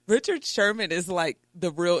 Richard Sherman is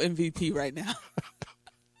the real MVP right now.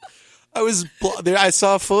 I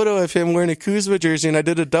saw a photo of him wearing a Kuzma jersey, and I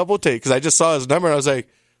did a double take because I just saw his number, and I was like,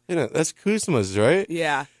 that's Kuzma's, right?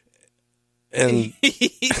 Yeah. And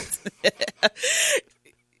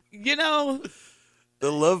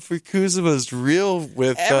the love for Kuzma is real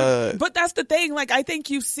with. But that's the thing. I think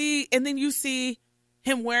you see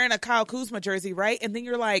him wearing a Kyle Kuzma jersey, right? And then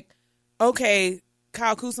you're like, okay,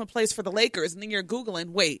 Kyle Kuzma plays for the Lakers, and then you're Googling,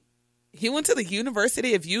 wait, he went to the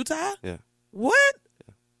University of Utah? Yeah. What?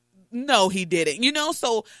 Yeah. No, he didn't.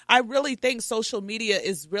 So I really think social media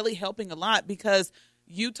is really helping a lot because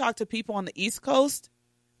you talk to people on the East Coast,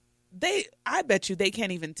 I bet you they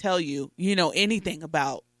can't even tell you, anything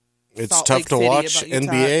about It's Salt tough Lake to City, watch about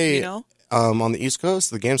Utah, NBA on the East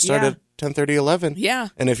Coast. The game started at 10:30, 11. Yeah.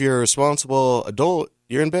 And if you're a responsible adult,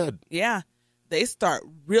 you're in bed. Yeah. They start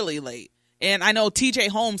really late. And I know TJ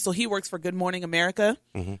Holmes, so he works for Good Morning America.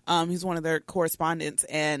 Mm-hmm. He's one of their correspondents,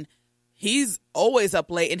 and he's always up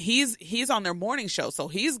late, and he's on their morning show. So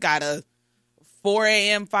he's got a 4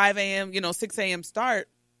 a.m., 5 a.m., 6 a.m. start.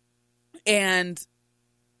 And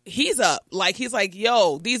he's up. He's like,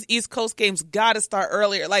 yo, these East Coast games got to start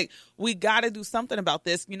earlier. We got to do something about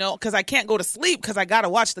this, because I can't go to sleep because I got to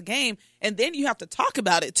watch the game. And then you have to talk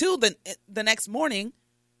about it, too, the next morning.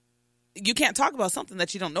 You can't talk about something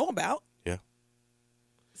that you don't know about. Yeah.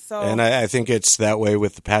 So, and I think it's that way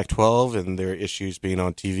with the Pac-12 and their issues being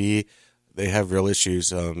on TV. They have real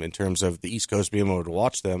issues in terms of the East Coast being able to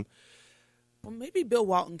watch them. Well, maybe Bill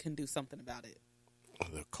Walton can do something about it.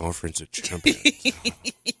 The Conference of Champions.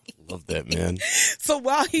 Love that, man. So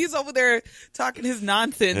while he's over there talking his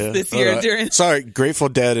nonsense this year Sorry, Grateful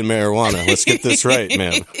Dead and marijuana. Let's get this right,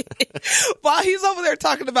 man. While he's over there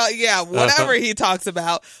talking about, whatever he talks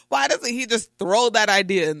about, why doesn't he just throw that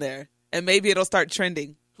idea in there? And maybe it'll start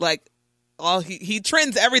trending. He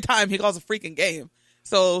trends every time he calls a freaking game.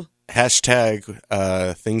 So...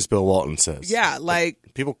 Hashtag things Bill Walton says. Yeah,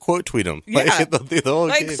 people quote tweet him. Yeah. The whole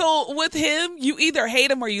game. So with him, you either hate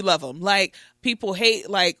him or you love him. People hate,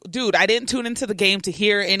 dude, I didn't tune into the game to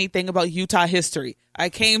hear anything about Utah history. I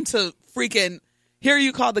came to freaking hear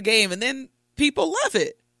you call the game, and then people love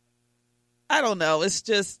it. I don't know. It's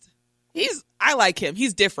just, I like him.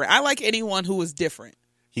 He's different. I like anyone who is different.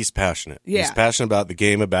 He's passionate. Yeah. He's passionate about the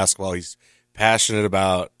game of basketball. He's passionate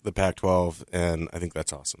about the Pac-12, and I think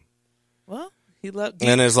that's awesome. Well,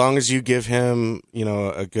 and as long as you give him,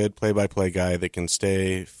 a good play-by-play guy that can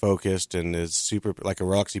stay focused and is super like a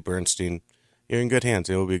Roxy Bernstein, you're in good hands.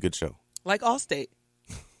 It will be a good show. Like Allstate.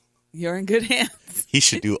 You're in good hands. He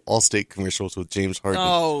should do Allstate commercials with James Harden.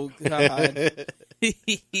 Oh, God.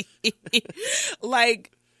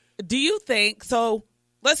 Do you think, so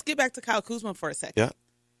let's get back to Kyle Kuzma for a second. Yeah.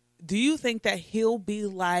 Do you think that he'll be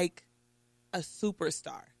like a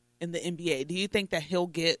superstar in the NBA? Do you think that he'll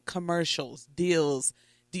get commercials, deals?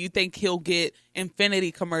 Do you think he'll get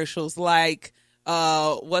Infinity commercials like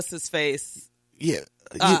what's his face? Yeah,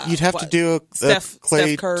 you'd have to do a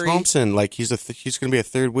Klay Thompson. He's going to be a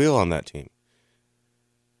third wheel on that team.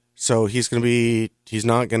 So he's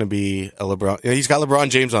not going to be a LeBron. He's got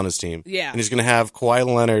LeBron James on his team. Yeah, and he's going to have Kawhi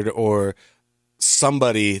Leonard or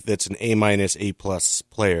somebody that's an A-, A+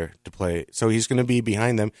 player to play. So he's going to be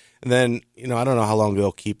behind them. And then, I don't know how long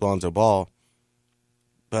they'll keep Lonzo Ball,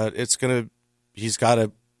 but he's got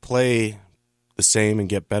to play the same and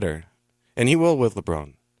get better. And he will with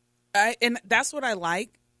LeBron. And that's what I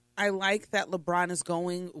like. I like that LeBron is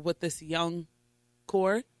going with this young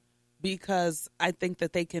core because I think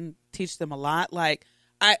that they can teach them a lot.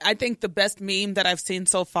 I think the best meme that I've seen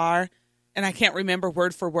so far, and I can't remember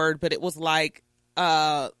word for word, but it was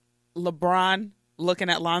LeBron looking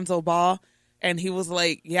at Lonzo Ball, and he was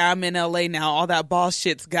like, yeah, I'm in LA now. All that ball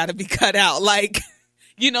shit's got to be cut out.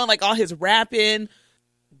 All his rapping,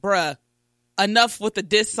 bruh, enough with the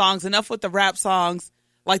diss songs, enough with the rap songs,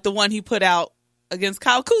 like the one he put out against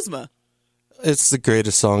Kyle Kuzma. It's the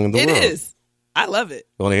greatest song in the world. It is. I love it.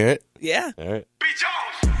 You want to hear it? Yeah. All right.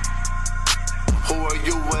 Who are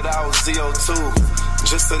you without CO2?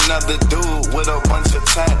 Just another dude with a bunch of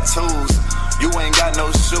tattoos. You ain't got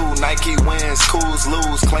no shoe, Nike wins, Cools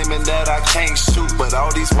lose. Claiming that I can't shoot, but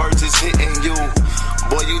all these words is hitting you.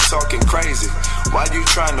 Boy, you talking crazy, why you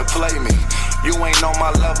trying to play me? You ain't on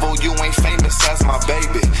my level, you ain't famous as my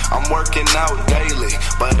baby. I'm working out daily,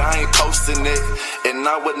 but I ain't posting it. And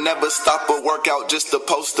I would never stop a workout just to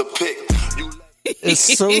post a pic.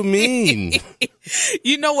 It's so mean.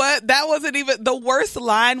 You know what? That wasn't even the worst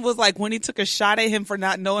line. Was like when he took a shot at him for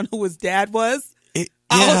not knowing who his dad was. I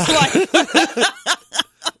was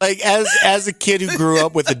like, like as a kid who grew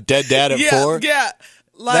up with a dead dad at 4, like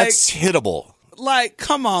that's hittable. Like,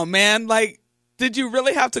 come on, man. Like, did you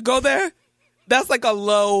really have to go there? That's like a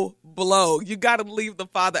low blow. You got to leave the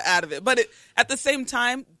father out of it. But at the same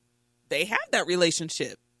time, they have that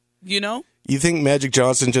relationship, you know? You think Magic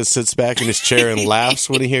Johnson just sits back in his chair and laughs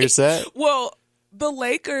when he hears that? Well, the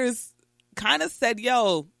Lakers kind of said,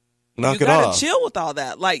 yo, knock you it gotta off. chill with all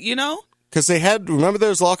that. Like, you know? Because they had, remember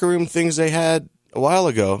those locker room things they had a while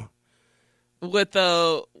ago? With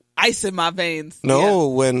the ice in my veins. No,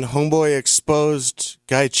 when Homeboy exposed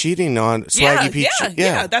guy cheating on Swaggy P.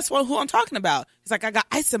 Yeah, that's who I'm talking about. He's like, I got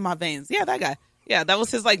ice in my veins. Yeah, that guy. Yeah, that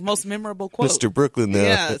was his like most memorable quote. Mr. Brooklyn there.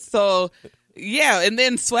 Yeah, so yeah, and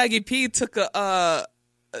then Swaggy P took a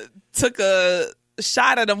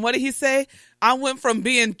shot at him. What did he say? I went from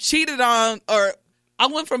being cheated on, or I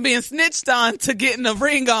went from being snitched on to getting a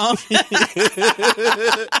ring on.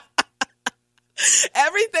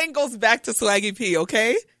 Everything goes back to Swaggy P,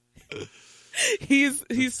 okay? He's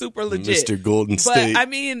super legit. Mr. Golden State. But I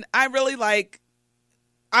mean, I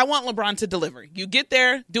want LeBron to deliver. You get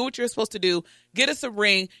there, do what you're supposed to do, get us a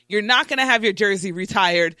ring. You're not going to have your jersey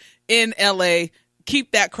retired in LA.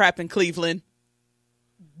 Keep that crap in Cleveland.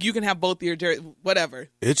 You can have both of your jerseys, whatever.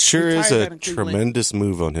 It sure is a tremendous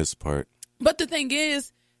move on his part. But the thing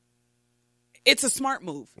is, it's a smart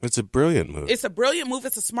move. It's a brilliant move. It's a brilliant move.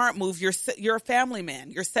 It's a smart move. You're a family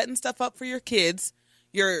man. You're setting stuff up for your kids.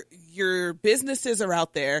 Your businesses are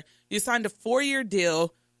out there. You signed a 4-year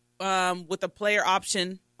deal with a player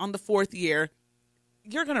option on the 4th year.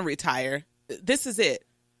 You're going to retire. This is it.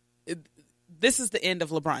 This is the end of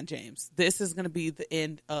LeBron James. This is going to be the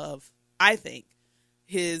end of, I think,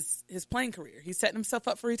 his playing career. He's setting himself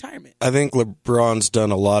up for retirement. I think LeBron's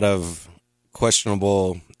done a lot of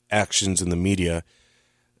questionable actions in the media,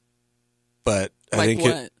 but I think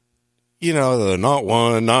what? The not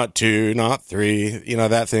 1, not 2, not 3,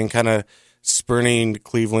 that thing kind of spurning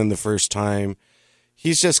Cleveland the first time.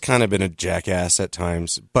 He's just kind of been a jackass at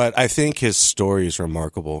times, but I think his story is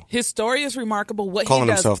remarkable. His story is remarkable. What calling he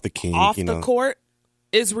does himself the king off the court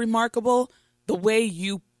is remarkable. The way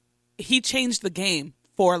he changed the game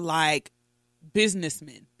for like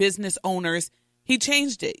businessmen, business owners. He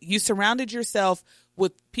changed it. You surrounded yourself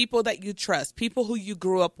with people that you trust, people who you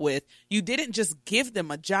grew up with. You didn't just give them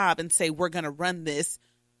a job and say, we're going to run this.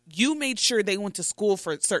 You made sure they went to school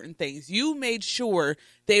for certain things. You made sure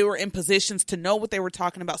they were in positions to know what they were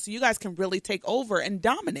talking about so you guys can really take over and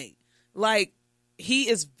dominate. Like, he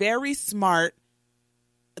is very smart.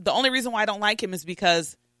 The only reason why I don't like him is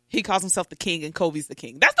because he calls himself the king and Kobe's the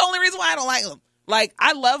king. That's the only reason why I don't like him. Like,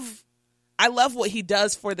 I love what he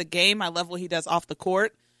does for the game. I love what he does off the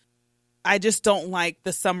court. I just don't like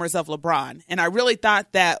the summers of LeBron. And I really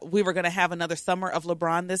thought that we were going to have another summer of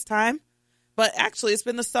LeBron this time. But actually, it's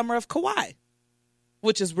been the summer of Kawhi,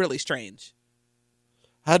 which is really strange.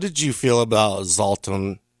 How did you feel about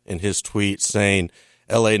Zoltan and his tweet saying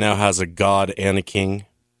LA now has a god and a king?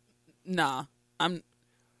 Nah.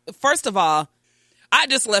 First of all, I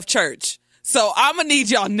just left church. So I'm going to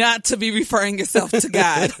need y'all not to be referring yourself to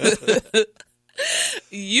God.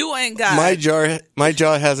 You ain't God. My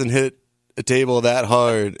jaw hasn't hit a table that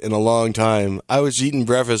hard in a long time. I was eating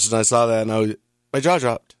breakfast and I saw that and my jaw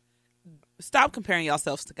dropped. Stop comparing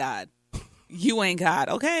yourselves to God. You ain't God,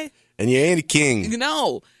 okay? And you ain't a king.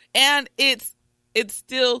 No. And it's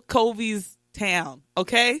still Kobe's town,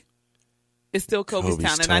 okay? It's still Kobe's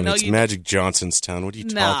town. And I know it's Magic Johnson's town. What are you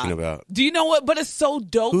talking about? Do you know what? But it's so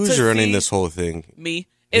dope Who's running this whole thing? Me.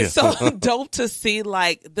 It's so dope to see,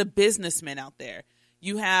 like, the businessmen out there.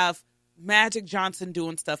 You have Magic Johnson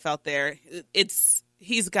doing stuff out there.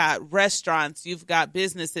 He's got restaurants. You've got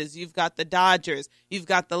businesses. You've got the Dodgers. You've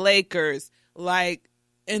got the Lakers. Like,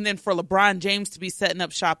 and then for LeBron James to be setting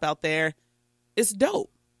up shop out there, it's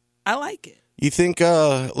dope. I like it. You think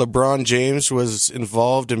LeBron James was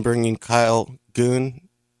involved in bringing Kyle Goon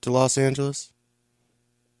to Los Angeles?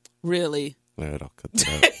 Really? All right, I'll cut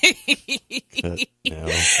that.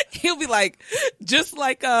 He'll be like, just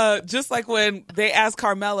like when they asked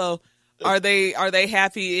Carmelo, are they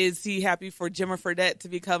happy? Is he happy for Jimmer Fredette to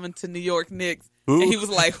be coming to New York Knicks? Who? And he was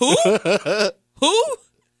like, who? Who?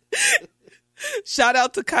 Shout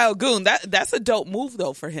out to Kyle Goon. That's a dope move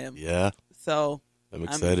though for him. Yeah. So I'm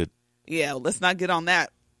excited. Let's not get on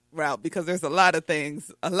that route because there's a lot of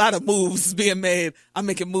things, a lot of moves being made. I'm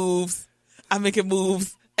making moves.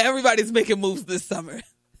 Everybody's making moves this summer.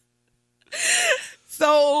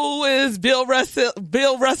 So is Bill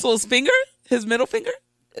Russell's finger his middle finger.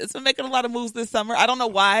 It's been making a lot of moves this summer. I don't know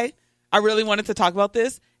why I really wanted to talk about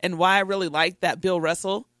this and why I really like that Bill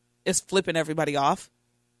Russell is flipping everybody off.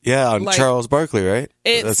 Yeah, on Charles Barkley, right?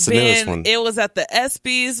 That's the newest one. It was at the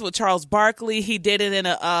ESPYs with Charles Barkley. He did it in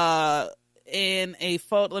a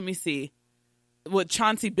photo. Let me see. With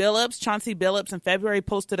Chauncey Billups. Chauncey Billups in February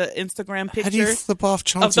posted an Instagram picture. How do you flip off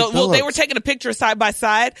Chauncey Billups? Well, they were taking a picture side by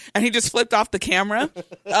side, and he just flipped off the camera.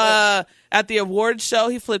 At the awards show,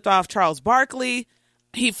 he flipped off Charles Barkley.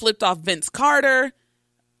 He flipped off Vince Carter.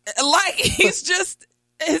 Like, he's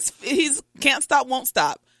can't stop, won't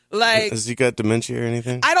stop. Like, has he got dementia or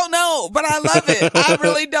anything? I don't know, but I love it. I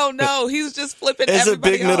really don't know. He's just flipping it's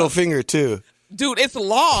everybody a big middle off. finger, too. Dude, it's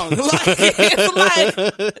long. Like, it's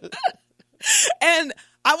like... And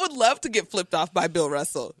I would love to get flipped off by Bill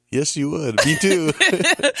Russell. Yes, you would. Me too.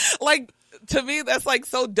 Like, to me, that's like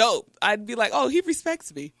so dope. I'd be like, oh, he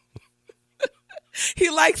respects me. He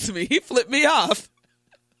likes me. He flipped me off.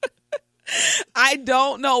 I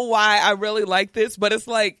don't know why I really like this, but it's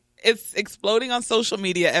like, it's exploding on social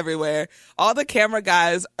media everywhere. All the camera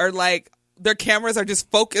guys are like, their cameras are just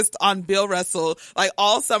focused on Bill Russell, like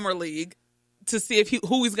all summer league, to see if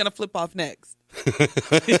who he's going to flip off next. I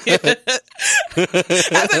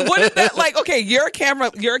said, wouldn't that, like, okay, you're a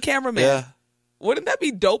cameraman. Yeah. Wouldn't that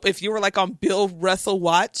be dope if you were like on Bill Russell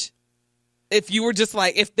watch? If you were just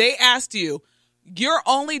like, if they asked you, your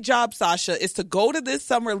only job, Sasha, is to go to this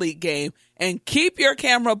summer league game and keep your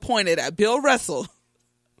camera pointed at Bill Russell.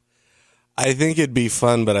 I think it'd be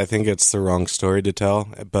fun, but I think it's the wrong story to tell.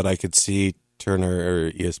 But I could see Turner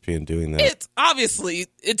or ESPN doing that. It's obviously,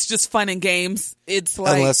 it's just fun and games. It's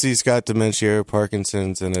like, unless he's got dementia or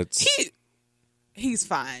Parkinson's, and it's he's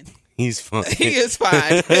fine. He's fine. He is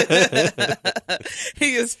fine.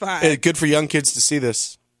 He is fine. Hey, good for young kids to see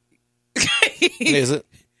this. Is it?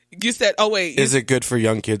 You said, oh wait. Is it good for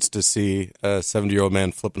young kids to see a 70-year-old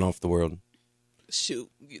man flipping off the world?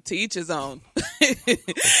 Shoot, to each his own.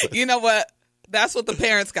 You know what? That's what the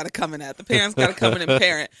parents got to come in at. The parents got to come in and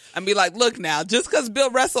parent and be like, look now, just because Bill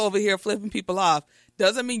Russell over here flipping people off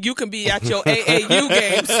doesn't mean you can be at your AAU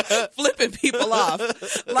games flipping people off.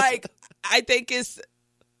 Like, I think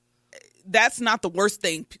that's not the worst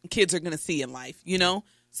thing kids are going to see in life, you know?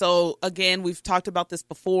 So, again, we've talked about this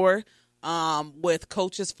before with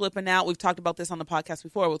coaches flipping out. We've talked about this on the podcast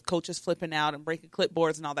before with coaches flipping out and breaking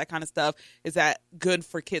clipboards and all that kind of stuff. Is that good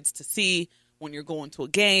for kids to see when you're going to a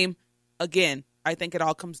game? Again, I think it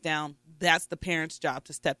all comes down, that's the parent's job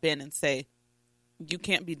to step in and say, you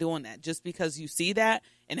can't be doing that. Just because you see that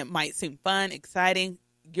and it might seem fun, exciting,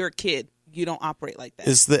 you're a kid. You don't operate like that.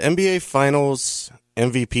 Is the NBA Finals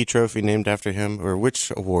MVP trophy named after him, or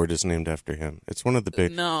which award is named after him? It's one of the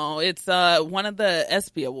big... No, it's one of the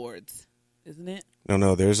ESPY awards, isn't it?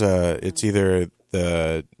 No, it's either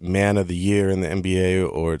the Man of the Year in the NBA,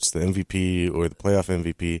 or it's the MVP, or the playoff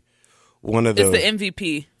MVP. One of those. It's the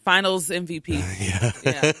MVP. Finals MVP. Yeah.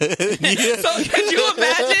 So could you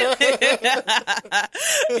imagine?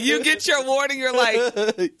 You get your award and you're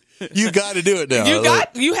like, you got to do it now.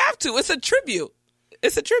 You have to. It's a tribute.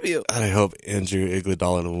 It's a tribute. I hope Andrew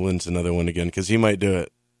Iguodala wins another one again, because he might do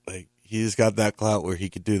it. Like, he's got that clout where he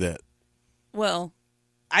could do that. Well,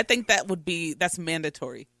 I think that's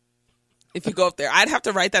mandatory. If you go up there, I'd have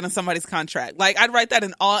to write that in somebody's contract. Like, I'd write that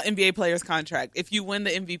in all NBA players' contract. If you win the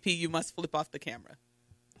MVP, you must flip off the camera.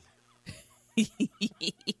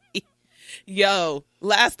 Yo,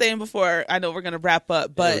 last thing before I know we're gonna wrap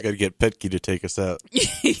up, but we gotta get Petke to take us out.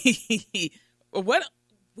 What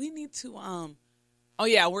we need to oh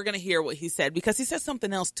yeah, we're gonna hear what he said, because he said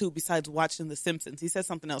something else too besides watching The Simpsons. He said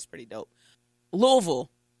something else pretty dope. Louisville,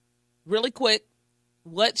 really quick,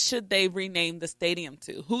 what should they rename the stadium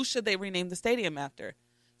to? Who should they rename the stadium after,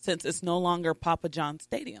 since it's no longer Papa John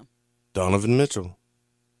Stadium? Donovan Mitchell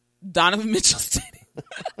Stadium.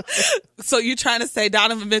 So you trying to say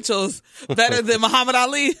Donovan Mitchell's better than Muhammad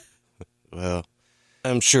Ali? Well,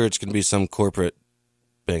 I'm sure it's going to be some corporate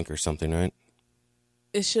bank or something, right?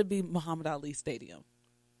 It should be Muhammad Ali Stadium.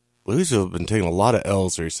 Louisville have been taking a lot of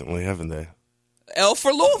L's recently, haven't they? L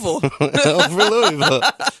for Louisville. L for Louisville.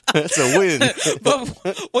 That's a win.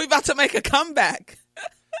 But we're about to make a comeback.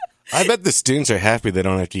 I bet the students are happy they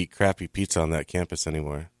don't have to eat crappy pizza on that campus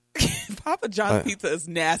anymore. Papa John's pizza is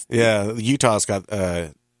nasty. Yeah, Utah's got...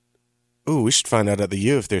 we should find out at the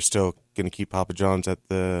U if they're still going to keep Papa John's at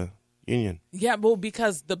the Union. Yeah, well,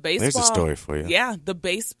 because the baseball... There's a story for you. Yeah, the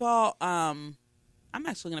baseball... I'm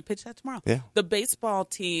actually going to pitch that tomorrow. Yeah. The baseball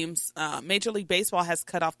teams, Major League Baseball has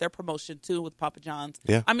cut off their promotion, too, with Papa John's.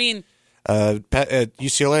 Yeah. I mean... at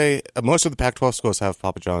UCLA, most of the Pac-12 schools have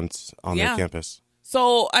Papa John's on their campus.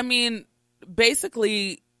 So, I mean,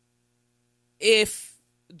 basically... if,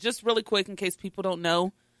 just really quick in case people don't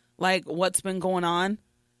know, like, what's been going on,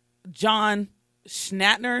 John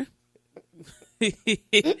Schnatter,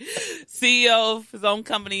 CEO of his own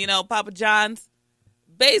company, Papa John's,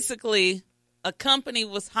 basically a company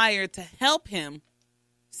was hired to help him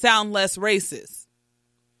sound less racist.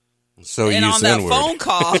 So and on the that N-word. phone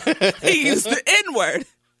call, he used the N-word.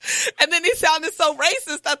 And then he sounded so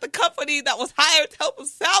racist that the company that was hired to help him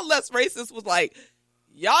sound less racist was like,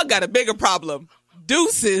 y'all got a bigger problem.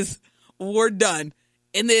 Deuces, we're done.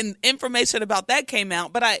 And then information about that came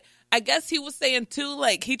out. But I guess he was saying, too,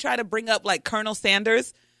 like, he tried to bring up, like, Colonel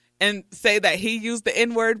Sanders and say that he used the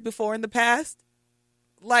N-word before in the past.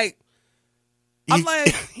 Like, I'm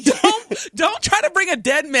like, don't try to bring a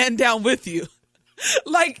dead man down with you.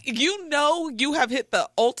 Like, you have hit the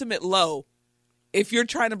ultimate low if you're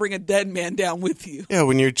trying to bring a dead man down with you. Yeah,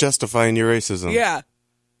 when you're justifying your racism. Yeah.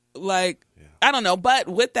 Like, I don't know. But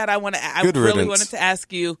with that, I really wanted to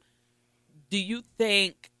ask you, do you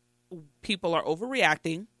think people are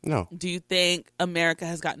overreacting? No. Do you think America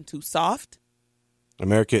has gotten too soft?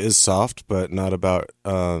 America is soft, but not about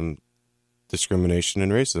discrimination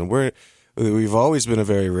and racism. We've always been a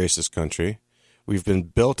very racist country. We've been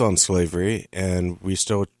built on slavery, and we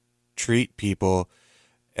still treat people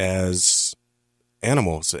as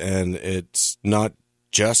animals. And it's not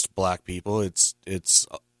just black people; it's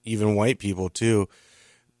even white people too.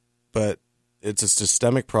 But it's a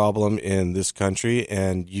systemic problem in this country,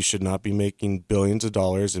 and you should not be making billions of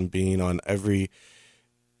dollars and being on every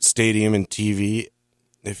stadium and TV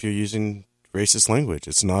if you're using racist language.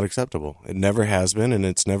 It's not acceptable. It never has been, and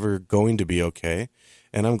it's never going to be okay.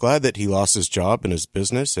 And I'm glad that he lost his job and his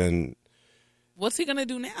business. And what's he going to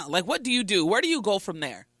do now? Like, what do you do? Where do you go from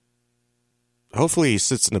there? Hopefully he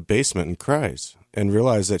sits in a basement and cries and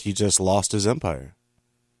realizes that he just lost his empire.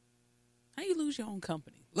 How you lose your own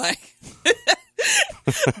company? Like,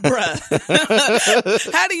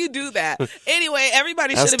 bruh, how do you do that? Anyway,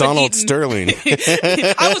 everybody should have been Donald eating. Sterling.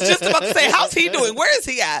 I was just about to say, how's he doing? Where is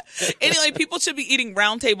he at? Anyway, people should be eating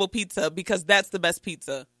Round Table pizza because that's the best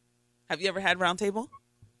pizza. Have you ever had Round Table?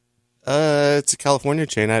 It's a California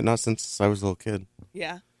chain. I had not since I was a little kid.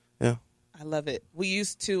 Yeah. Yeah. I love it. We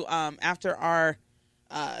used to, after our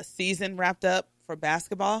season wrapped up for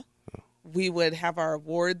basketball, we would have our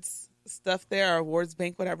awards stuff there, our awards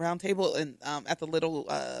banquet at Round Table, and at the little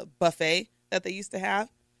buffet that they used to have.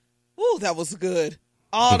 Ooh, that was good.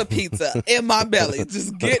 All the pizza in my belly,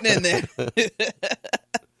 just getting in there.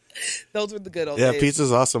 Those were the good old days. Yeah,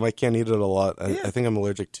 pizza's awesome. I can't eat it a lot. I think I'm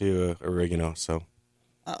allergic to oregano, so.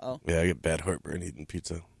 Uh-oh. Yeah, I get bad heartburn eating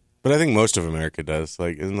pizza. But I think most of America does.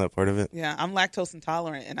 Like, isn't that part of it? Yeah, I'm lactose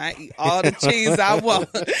intolerant, and I eat all the cheese I want.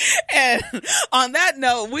 And on that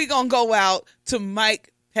note, we're going to go out to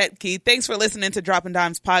Mike Petke. Thanks for listening to Dropping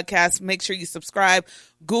Dimes podcast. Make sure you subscribe.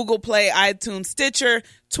 Google Play, iTunes, Stitcher.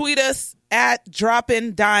 Tweet us at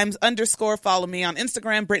droppingdimes_. Follow me on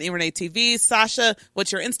Instagram, Brittany Renee TV. Sasha,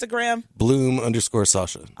 what's your Instagram?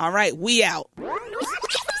 Bloom_Sasha. All right, we out.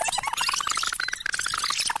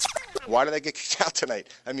 Why did I get kicked out tonight?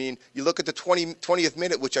 I mean, you look at the 20th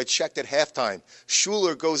minute, which I checked at halftime.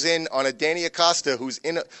 Schuler goes in on a Danny Acosta who's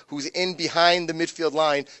in behind the midfield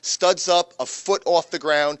line, studs up a foot off the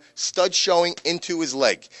ground, stud showing into his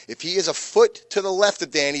leg. If he is a foot to the left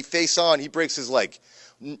of Danny, face on, he breaks his leg.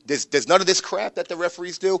 There's none of this crap that the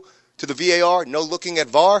referees do to the VAR, no looking at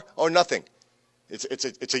VAR or nothing.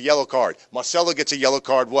 It's a yellow card. Marcelo gets a yellow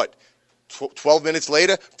card, what? 12 minutes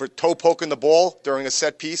later for toe poking the ball during a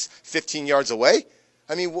set piece 15 yards away?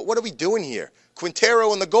 I mean, what are we doing here?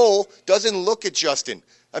 Quintero in the goal doesn't look at Justin.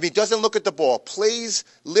 I mean, doesn't look at the ball. Plays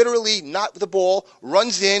literally not the ball,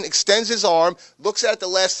 runs in, extends his arm, looks at it the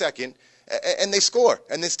last second, and they score.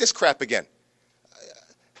 And it's this crap again.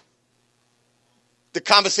 The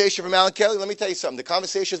conversation from Alan Kelly, let me tell you something. The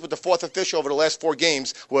conversations with the fourth official over the last 4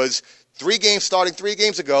 games was 3 games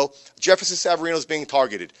ago, Jefferson Savarino's being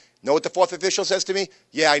targeted. Know what the fourth official says to me?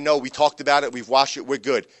 Yeah, I know. We talked about it. We've watched it. We're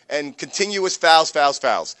good. And continuous fouls.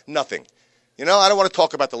 Nothing. You know, I don't want to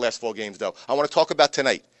talk about the last 4 games, though. I want to talk about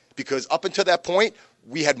tonight. Because up until that point,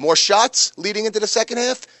 we had more shots leading into the second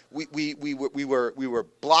half. We were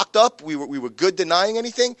blocked up. We were good denying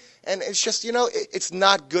anything. And it's just, you know, it's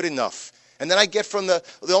not good enough. And then I get from the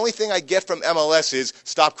only thing I get from MLS is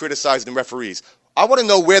stop criticizing the referees. I want to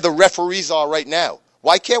know where the referees are right now.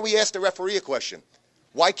 Why can't we ask the referee a question?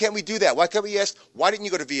 Why can't we do that? Why can't we ask, why didn't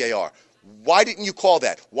you go to VAR? Why didn't you call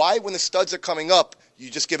that? Why, when the studs are coming up, you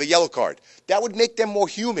just give a yellow card? That would make them more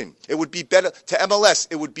human. It would be better to MLS.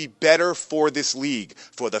 It would be better for this league,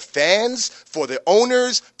 for the fans, for the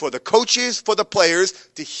owners, for the coaches, for the players,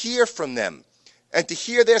 to hear from them. and to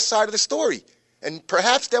hear their side of the story. And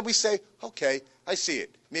perhaps then we say, okay, I see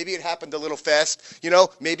it. Maybe it happened a little fast.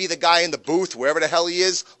 Maybe the guy in the booth, wherever the hell he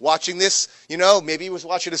is, watching this, maybe he was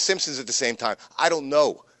watching The Simpsons at the same time. I don't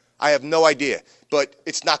know. I have no idea. But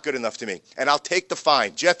it's not good enough to me. And I'll take the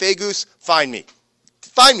fine. Jeff Agus, fine me.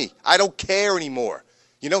 Fine me. I don't care anymore.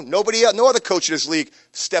 Nobody else, no other coach in this league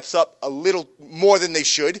steps up a little more than they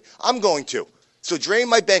should. I'm going to. So drain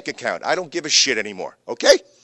my bank account. I don't give a shit anymore. Okay?